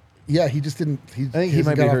Watanabe? Yeah, he just didn't. I think he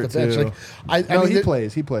might be got hurt off the bench. too. Like, I No, mean, he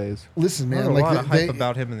plays. He plays. Listen, There's man. a Like lot of hype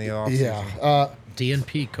about him in the offseason. yeah.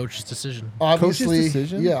 DNP coach's decision. Obviously,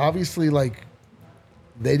 decision? yeah. Obviously, like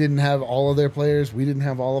they didn't have all of their players. We didn't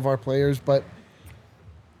have all of our players. But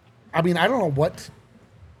I mean, I don't know what.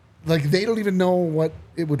 Like they don't even know what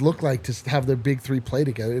it would look like to have their big three play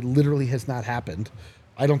together. It literally has not happened.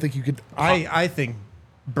 I don't think you could. I think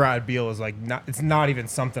Brad Beal is like not. It's not even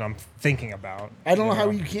something I'm thinking about. I don't know how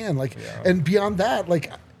you can and beyond that,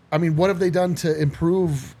 like, I mean, what have they done to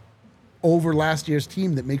improve over last year's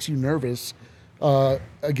team that makes you nervous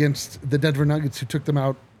against the Denver Nuggets, who took them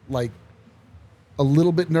out like a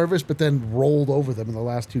little bit nervous, but then rolled over them in the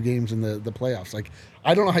last two games in the playoffs? Like,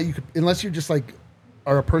 I don't know how you could, unless you're just like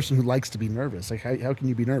are a person who likes to be nervous. Like, how can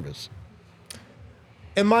you be nervous?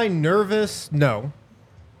 Am I nervous? No.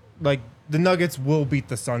 Like, the Nuggets will beat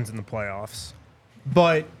the Suns in the playoffs.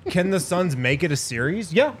 But can the Suns make it a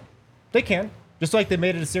series? Yeah, they can. Just like they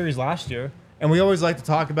made it a series last year. And we always like to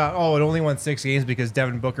talk about, oh, it only won 6 games because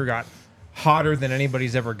Devin Booker got hotter than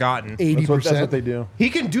anybody's ever gotten. 80%. That's what they do. He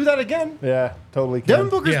can do that again. Yeah, totally. Can. Devin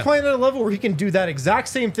Booker's Yeah. playing at a level where he can do that exact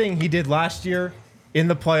same thing he did last year in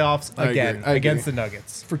the playoffs again agree. I against agree. the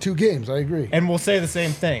Nuggets. For 2 games, I agree. And we'll say the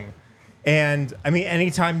same thing. And I mean,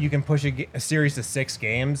 anytime you can push a series to 6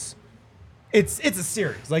 games, it's a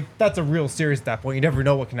series. Like, that's a real series at that point. You never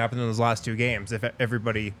know what can happen in those last 2 games if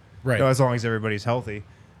everybody, Right. as long as everybody's healthy.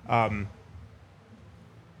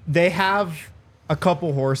 They have a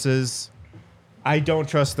couple horses. I don't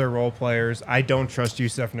trust their role players. I don't trust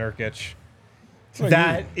Yusuf Nurkic.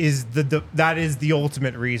 That is the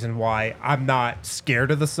ultimate reason why I'm not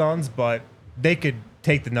scared of the Suns, but they could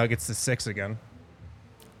take the Nuggets to 6 again.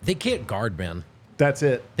 They can't guard, man. That's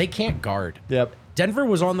it. They can't guard. Yep. Denver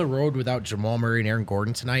was on the road without Jamal Murray and Aaron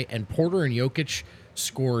Gordon tonight, and Porter and Jokic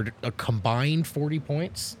scored a combined 40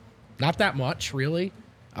 points. Not that much, really.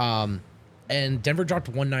 And Denver dropped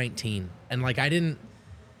 119. And like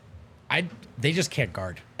they just can't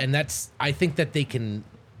guard. And I think that they can,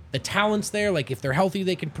 the talent's there. Like, if they're healthy,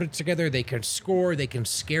 they can put it together. They can score. They can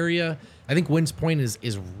scare you. I think Wynn's point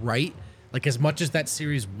is right. Like, as much as that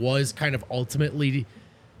series was kind of ultimately,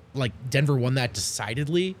 like, Denver won that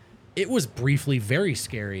decidedly, it was briefly very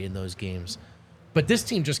scary in those games. But this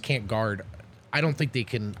team just can't guard. I don't think they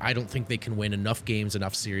can win enough games,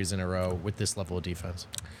 enough series in a row with this level of defense.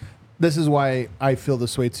 This is why I feel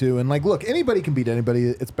this way too. And like, look, anybody can beat anybody.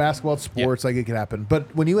 It's basketball, it's sports, like it can happen.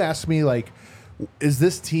 But when you ask me, like, is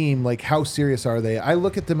this team, like, how serious are they? I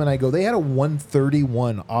look at them and I go, they had a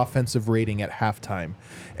 131 offensive rating at halftime,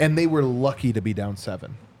 and they were lucky to be down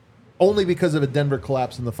 7, only because of a Denver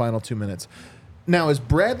collapse in the final 2 minutes. Now, is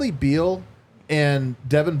Bradley Beal and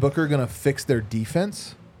Devin Booker going to fix their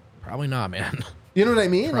defense? Probably not, man. You know what I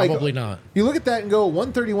mean? Probably not. You look at that and go,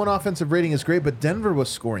 131 offensive rating is great, but Denver was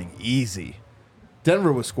scoring easy.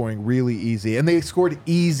 Denver was scoring really easy, and they scored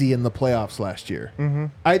easy in the playoffs last year. Mm-hmm.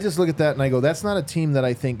 I just look at that and I go, that's not a team that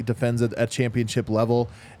I think defends at a championship level,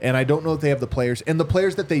 and I don't know if they have the players. And the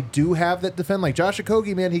players that they do have that defend, like Josh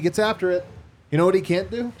Okogie, man, he gets after it. You know what he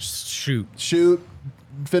can't do? Shoot.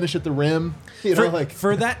 Finish at the rim. You know,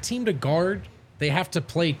 For that team to guard, they have to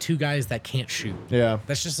play 2 guys that can't shoot. Yeah.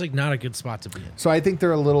 That's just like not a good spot to be in. So I think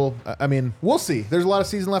they're a little, I mean, we'll see. There's a lot of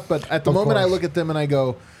season left, but at the moment I look at them and I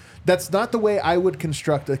go, that's not the way I would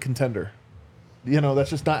construct a contender. You know, that's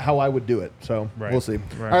just not how I would do it. So we'll see. Right.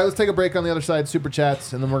 All right, let's take a break on the other side, super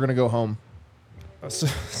chats, and then we're going to go home.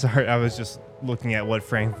 Sorry, I was just looking at what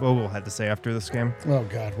Frank Vogel had to say after this game. Oh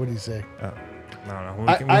God, what did he say? I don't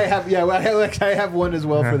know. I have one as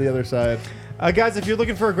well for the other side. Guys, if you're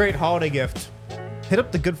looking for a great holiday gift, hit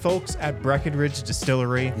up the good folks at Breckenridge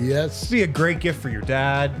Distillery. Yes. This would be a great gift for your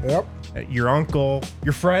dad, Yep. your uncle,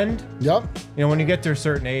 your friend. Yep. You know, when you get to a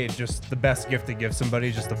certain age, just the best gift to give somebody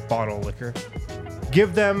is just a bottle of liquor.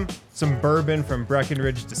 Give them some bourbon from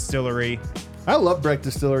Breckenridge Distillery. I love Breck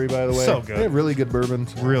Distillery, by the way. So good. They have really good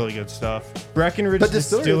bourbons. Really good stuff.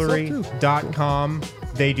 BreckenridgeDistillery.com.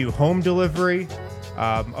 They do home delivery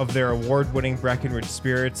of their award-winning Breckenridge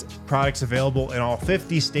spirits. Products available in all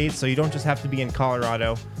 50 states, so you don't just have to be in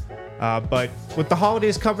Colorado. But with the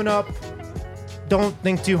holidays coming up, don't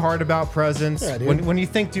think too hard about presents. Yeah, dude. When you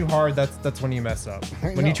think too hard, that's when you mess up. I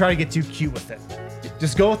When you know. try to get too cute with it.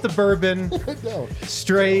 Just go with the bourbon. No.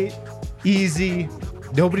 Straight, easy.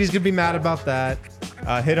 Nobody's gonna be mad about that.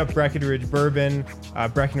 Hit up Breckenridge Bourbon,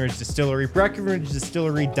 Breckenridge Distillery,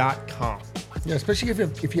 BreckenridgeDistillery.com. Yeah, especially if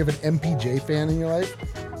you have an MPJ fan in your life,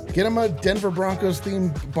 get him a Denver Broncos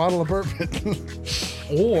themed bottle of bourbon.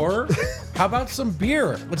 Or how about some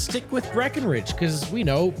beer? Let's stick with Breckenridge because we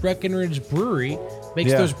know Breckenridge Brewery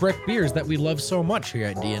makes Yeah. those Breck beers that we love so much here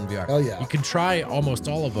at DNVR. Oh, yeah. You can try almost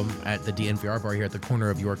all of them at the DNVR bar here at the corner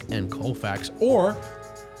of York and Colfax, or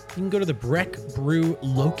you can go to the Breck Brew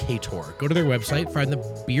Locator. Go to their website, find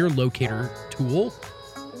the beer locator tool,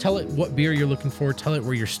 tell it what beer you're looking for, tell it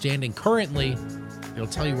where you're standing currently. It'll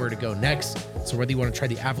tell you where to go next. So whether you want to try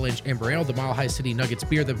the Avalanche Amber Ale, the Mile High City Nuggets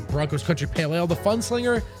Beer, the Broncos Country Pale Ale, the Fun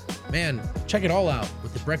Slinger, man, check it all out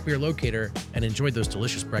with the Breck Beer Locator and enjoy those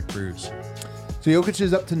delicious Breck brews. So Jokic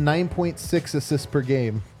is up to 9.6 assists per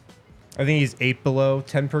game. I think he's 8 below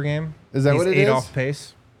 10 per game. Is that He's what it 8 is? off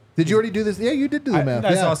pace. Did you already do this? Yeah, you did do the math.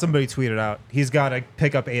 I yeah. saw somebody tweet it out. He's got to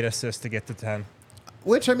pick up 8 assists to get to 10.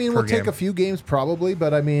 Which, I mean, per will take game. a few games probably,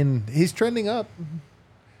 but I mean, he's trending up.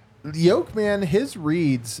 Yoke, man, his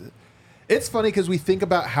reads. It's funny because we think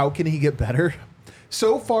about how can he get better.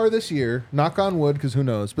 So far this year, knock on wood, because who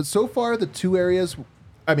knows, but so far the two areas,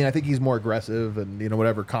 I mean, I think he's more aggressive and,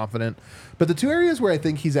 whatever, confident. But the two areas where I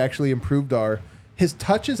think he's actually improved are his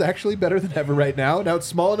touch is actually better than ever right now. Now it's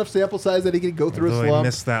small enough sample size that he can go through a Although I slump.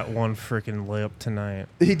 missed that one freaking layup tonight.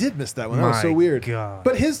 He did miss that one. That was My so weird. God.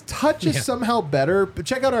 But his touch is somehow better. But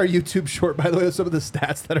check out our YouTube short, by the way, with some of the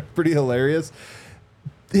stats that are pretty hilarious.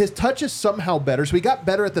 His touch is somehow better. So he got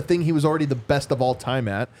better at the thing he was already the best of all time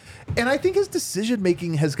at. And I think his decision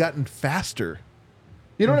making has gotten faster.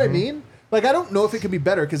 You know what I mean? Like, I don't know if it can be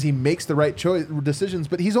better because he makes the right decisions,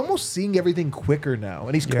 but he's almost seeing everything quicker now.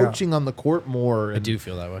 And he's coaching on the court more. I And do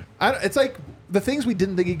feel that way. it's like the things we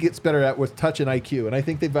didn't think he gets better at was touch and IQ. And I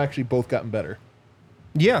think they've actually both gotten better.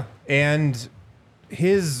 Yeah, and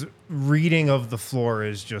his reading of the floor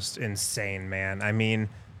is just insane, man. I mean,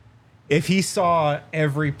 if he saw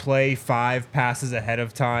every play 5 passes ahead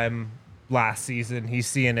of time last season, he's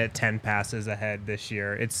seeing it 10 passes ahead this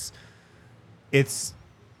year. It's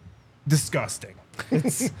disgusting.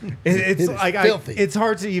 It's like filthy. it's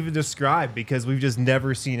hard to even describe because we've just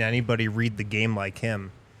never seen anybody read the game like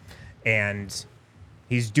him, and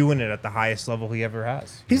he's doing it at the highest level he ever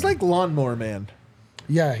has. He's like Lawnmower Man.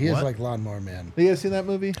 Yeah, he is What? like Lawnmower Man. Have you guys seen that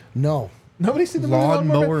movie? No. Nobody's seen the movie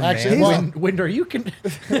Lawnmower Man. Actually, He's- well, When are you can?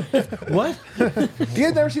 What? You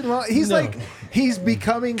guys never seen He's No. like he's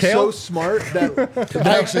becoming Kale? so smart that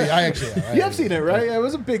I actually have. you have seen it, right? It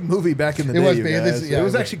was a big movie back in the It day. was you big. guys. Yeah, it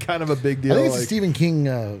was it was- actually kind of a big I deal. think it's a like- Stephen King.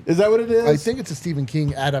 is that what it is? I think it's a Stephen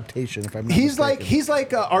King adaptation. If I'm not he's mistaken.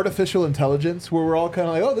 like artificial intelligence, where we're all kind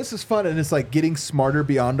of like, oh, this is fun, and it's like getting smarter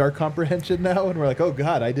beyond our comprehension now, and we're like, oh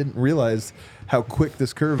god, I didn't realize how quick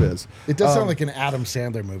this curve is. It does sound like an Adam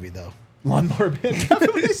Sandler movie, though. Lawnmower Man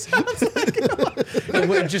definitely sounds like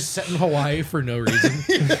We're just set in Hawaii for no reason.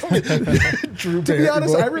 Drew To be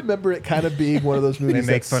honest, I remember it kind of being one of those movies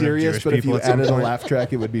make that's fun of serious, Jewish but if people you at some added a point. laugh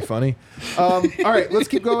track, it would be funny. All right, let's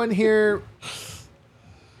keep going here.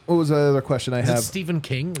 What was the other question I Is it have? Stephen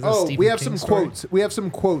King? Is it Oh, Stephen we have King some story? quotes. We have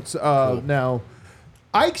some quotes now.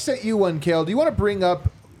 Ike sent you one, Kale. Do you want to bring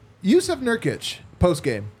up Yusuf Nurkic post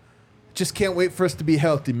game? Just can't wait for us to be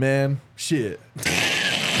healthy, man. Shit.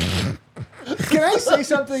 Can I say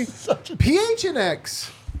something?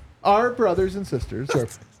 PHNX, our brothers and sisters,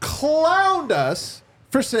 clowned us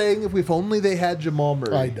for saying if only they had Jamal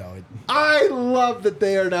Murray. I know it. I love that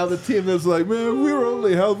they are now the team that's like, man, we were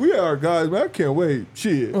only healthy. We are guys, man. I can't wait.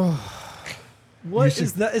 Shit. What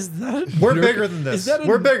is that? Is that? We're bigger than this. Is that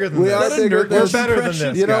We're bigger than We this. are bigger than We're this. better than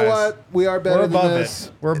this. You know guys. what? We are better We're above than it.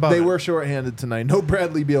 this. We're above they it. were shorthanded tonight. No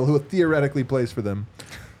Bradley Beal, who theoretically plays for them.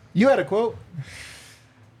 You had a quote?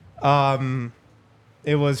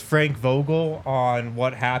 It was Frank Vogel on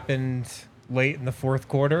what happened late in the fourth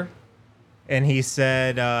quarter. And he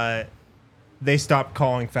said, they stopped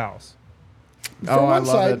calling fouls. Oh, I one love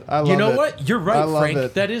side. it. I love You know it. what? You're I right, love Frank.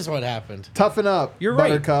 it. That is what happened. Toughen up. You're right.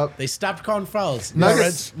 Buttercup. They stopped calling fouls.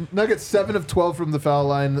 Nuggets 7 of 12 from the foul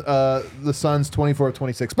line. The Suns 24 of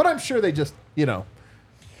 26. But I'm sure they just, But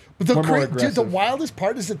the, We're more dude, the aggressive. wildest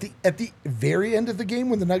part is at the very end of the game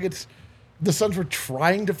when the Suns were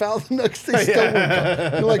trying to foul the Nuggets, they still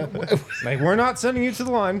weren't. You're like, Like, we're not sending you to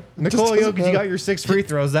the line. Nikola doesn't Jokic, you matter. got your 6 free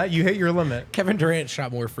throws. That you hit your limit. Kevin Durant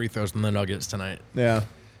shot more free throws than the Nuggets tonight. Yeah.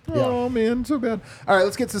 Oh, man, so bad. All right,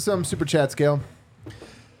 let's get to some super chat scale.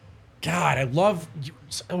 God, I love.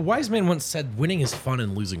 A wise man once said, "Winning is fun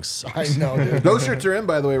and losing I sucks." know, dude. Those shirts are in,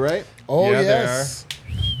 by the way, right? Oh, Yeah, they yes.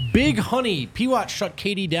 Big Honey, P-Watt shut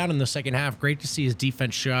KD down in the second half. Great to see his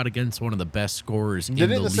defense shot against one of the best scorers in Did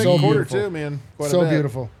the it in the league. second quarter, beautiful. too, man. Quite a So bit.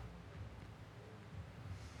 beautiful.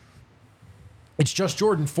 It's just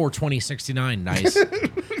Jordan 420-69. Nice.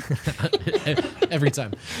 Every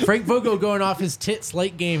time. Frank Vogel going off his tits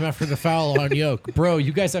late game after the foul on Yoke. Bro,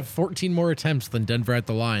 you guys have 14 more attempts than Denver at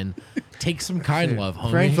the line. Take some kind love, homie.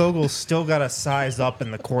 Frank Vogel's still got to size up in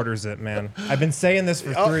the quarters, man. I've been saying this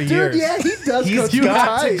for 3 Dude, years. yeah, he does He's go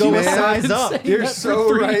got to tight, go man. a size up. You're that for so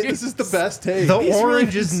 3 right. years. This is the best take. The He's really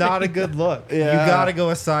orange is not a good look. Yeah. You got to go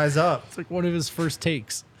a size up. It's like one of his first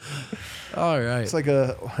takes. All right. It's like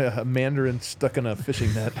a mandarin stuck in a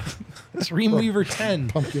fishing net. Dreamweaver 10.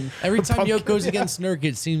 Pumpkin. Every time Yoke goes against Nurk,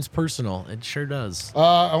 it seems personal. It sure does.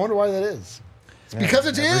 I wonder why that is. It's because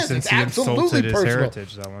it Ever is. since It's he absolutely insulted his personal.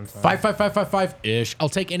 heritage that one time. 5-5-5-5-5-ish. I'll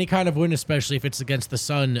take any kind of win, especially if it's against the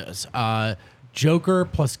Suns. Joker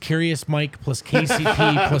plus Curious Mike plus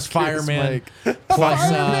KCP plus Fireman Mike. plus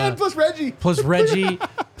Fireman plus Reggie. plus Reggie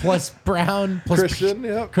plus Brown plus Christian,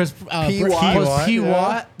 yep. Chris, P-Watt, plus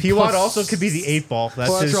P-Watt. P-Watt plus also could be the 8-ball. That's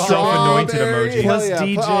Plus his strawberry. self-anointed emoji. Hell plus yeah.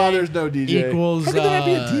 DJ. Oh, there's no DJ. Equals. How could there not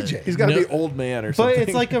be a DJ? He's got to No- be old man or But something.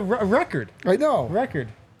 it's like a record. I know. Record.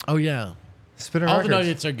 Oh yeah. Spinner All the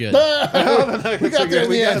records. Nuggets are good. We got there in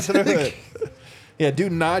the end. Yeah, do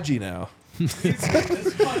Najee now.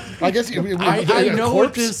 I guess I know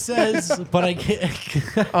what this says, but I can't.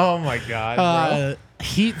 Oh my God, bro.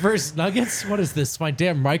 Heat versus Nuggets? What is this? My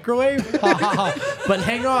damn microwave? Ha, ha, ha. But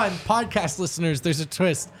hang on, podcast listeners, there's a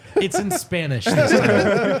twist. It's in Spanish this time.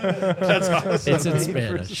 That's awesome. It's in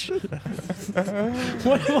Spanish.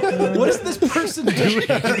 What is this person doing?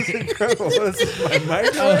 Incredible. This is my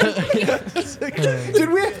microwave. Dude,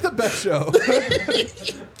 we have the best show.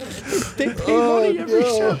 They pay money every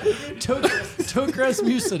show. Tokras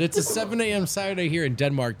Musin. It's a 7 a.m. Saturday here in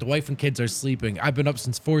Denmark. The wife and kids are sleeping. I've been up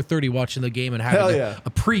since 4:30 watching the game and Hell having yeah. a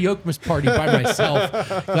pre-Yokmas party by myself.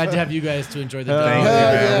 Glad to have you guys to enjoy the Thank day. you,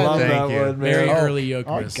 yeah, man. yeah. Love Thank that you. one, man. Very Oh, early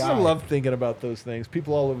Yokmas. God. I love thinking about those things.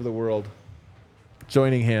 People all over the world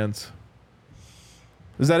joining hands.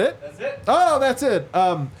 Is that it? That's it. Oh, that's it.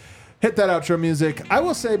 Hit that outro music. I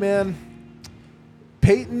will say, man,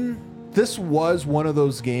 Peyton, this was one of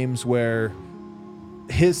those games where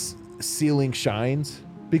his ceiling shines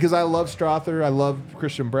because I love Strother, I love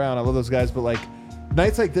Christian Brown, I love those guys, but like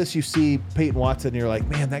nights like this, you see Peyton Watson, and you're like,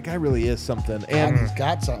 man, that guy really is something. And And he's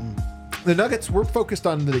got something. the Nuggets, we're focused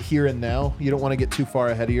on the here and now. You don't want to get too far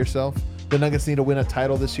ahead of yourself. The Nuggets need to win a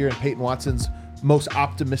title this year, and Peyton Watson's most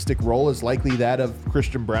optimistic role is likely that of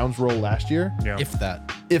Christian Brown's role last year. Yeah. If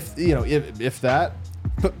that. If that.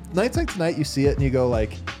 But nights like tonight, you see it and you go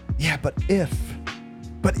like, yeah, but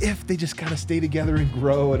if they just kind of stay together and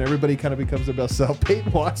grow and everybody kind of becomes their best self,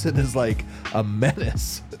 Peyton Watson is like a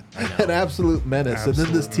menace, an absolute menace. and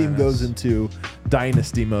then this Absolute team menace. goes into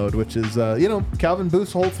dynasty mode, which is, Calvin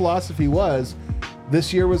Booth's whole philosophy was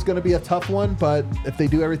this year was going to be a tough one, but if they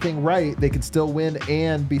do everything right, they can still win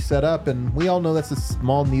and be set up. And we all know that's a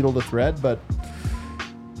small needle to thread, but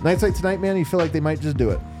nights like tonight, man, you feel like they might just do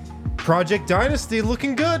it. Project Dynasty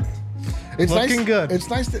looking good. It's Looking nice, good. It's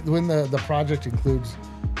nice that when the project includes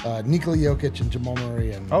Nikola Jokic and Jamal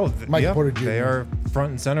Murray and Michael Porter Jr. They are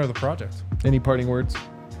front and center of the project. Any parting words?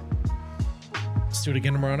 Let's do it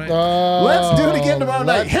again tomorrow night. Let's do it again tomorrow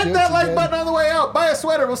night. let's do Hit it that like again. button on the way out. Buy a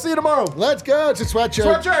sweater. We'll see you tomorrow. Let's go. It's a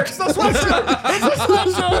sweatshirt. Sweatshirt. It's a sweatshirt. It's a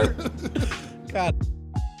sweatshirt.